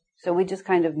 So we just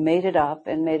kind of made it up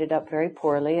very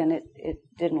poorly, and it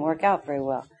didn't work out very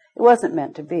well. It wasn't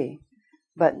meant to be,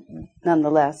 but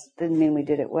nonetheless, didn't mean we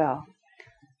did it well.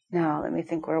 Now, let me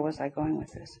think, where was I going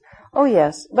with this? Oh,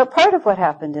 yes, but part of what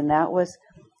happened in that was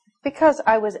because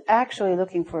I was actually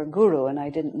looking for a guru and I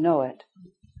didn't know it.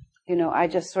 You know, I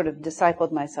just sort of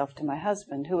discipled myself to my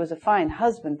husband, who was a fine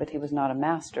husband, but he was not a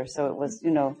master, so it was,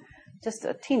 you know, just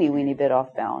a teeny weeny bit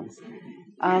off balance.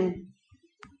 And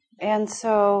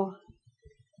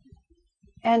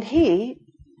he,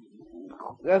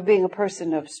 being a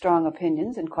person of strong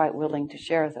opinions and quite willing to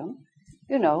share them,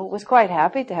 you know, was quite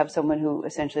happy to have someone who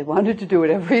essentially wanted to do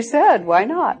whatever he said. Why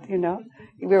not, you know?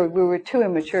 We were too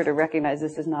immature to recognize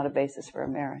this is not a basis for a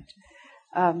marriage.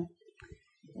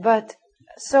 But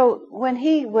so when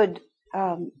he would,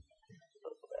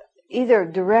 either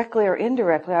directly or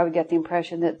indirectly, I would get the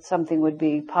impression that something would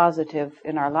be positive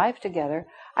in our life together,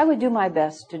 I would do my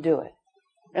best to do it.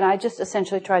 And I just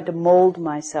essentially tried to mold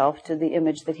myself to the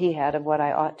image that he had of what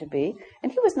I ought to be.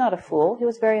 And he was not a fool. He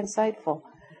was very insightful.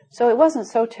 So it wasn't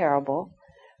so terrible.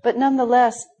 But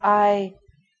nonetheless, out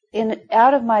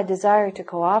of my desire to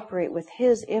cooperate with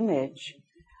his image,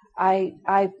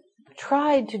 I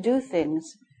tried to do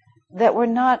things that were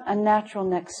not a natural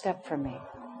next step for me.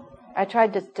 I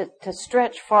tried to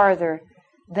stretch farther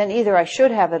than either I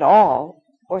should have at all,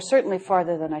 or certainly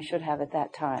farther than I should have at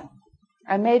that time.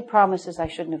 I made promises I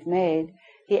shouldn't have made.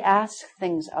 He asked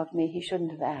things of me he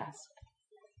shouldn't have asked.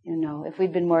 If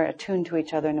we'd been more attuned to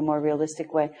each other in a more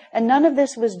realistic way. And none of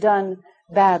this was done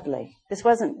badly. He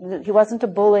wasn't a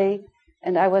bully,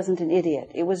 and I wasn't an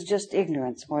idiot. It was just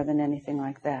ignorance more than anything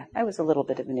like that. I was a little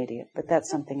bit of an idiot, but that's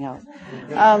something else.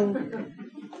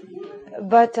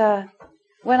 But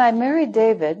when I married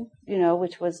David,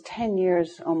 which was 10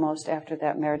 years almost after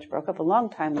that marriage broke up, a long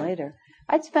time later,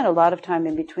 I'd spent a lot of time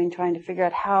in between trying to figure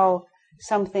out how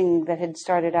something that had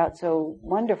started out so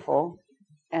wonderful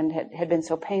and had been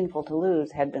so painful to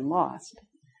lose had been lost.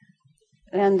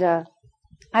 And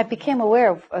I became aware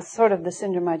of a sort of the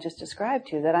syndrome I just described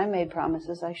to you, that I made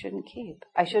promises I shouldn't keep.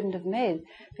 I shouldn't have made,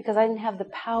 because I didn't have the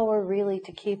power really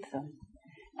to keep them.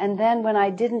 And then when I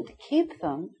didn't keep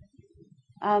them,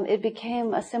 it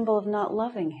became a symbol of not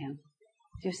loving him.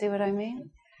 Do you see what I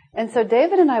mean? And so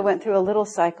David and I went through a little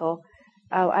cycle.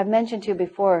 I've mentioned to you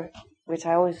before, which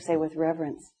I always say with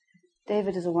reverence,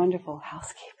 David is a wonderful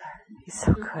housekeeper. He's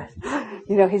so good.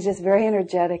 He's just very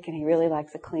energetic, and he really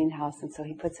likes a clean house, and so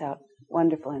he puts out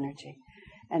wonderful energy.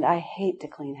 And I hate to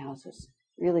clean houses,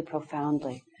 really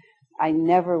profoundly. I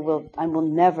will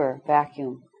never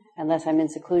vacuum unless I'm in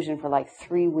seclusion for like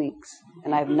 3 weeks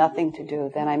and I have nothing to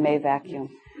do. Then I may vacuum.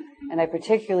 And I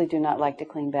particularly do not like to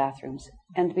clean bathrooms.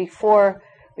 And before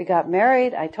we got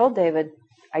married, I told David,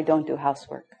 I don't do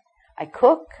housework. I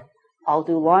cook, I'll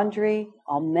do laundry,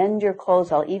 I'll mend your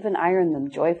clothes, I'll even iron them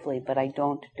joyfully, but I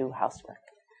don't do housework.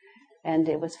 And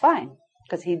it was fine,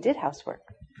 because he did housework.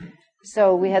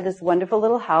 So we had this wonderful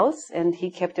little house, and he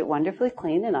kept it wonderfully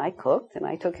clean, and I cooked, and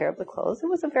I took care of the clothes. It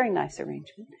was a very nice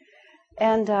arrangement.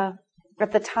 And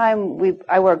at the time,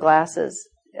 I wore glasses,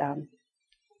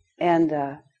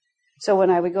 so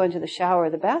when I would go into the shower or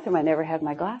the bathroom, I never had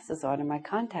my glasses on or my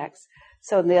contacts.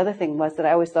 So the other thing was that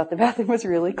I always thought the bathroom was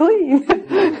really clean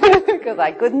because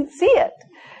I couldn't see it.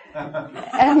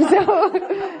 And so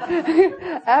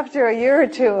after a year or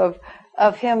two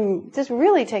of him just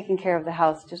really taking care of the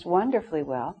house just wonderfully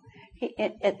well,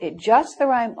 at just the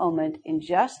right moment, in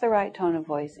just the right tone of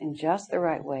voice, in just the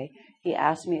right way, he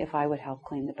asked me if I would help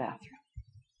clean the bathroom.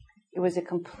 It was a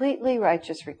completely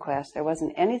righteous request. There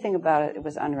wasn't anything about it that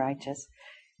was unrighteous.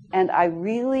 And I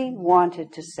really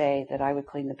wanted to say that I would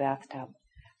clean the bathtub,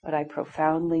 but I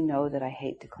profoundly know that I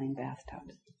hate to clean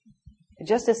bathtubs.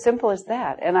 Just as simple as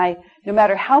that. And no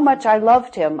matter how much I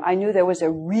loved him, I knew there was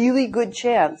a really good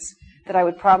chance that I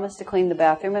would promise to clean the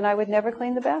bathroom and I would never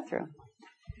clean the bathroom.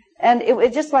 And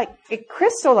it just it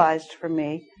crystallized for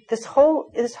me this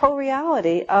whole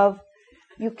reality of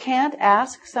you can't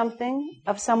ask something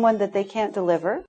of someone that they can't deliver.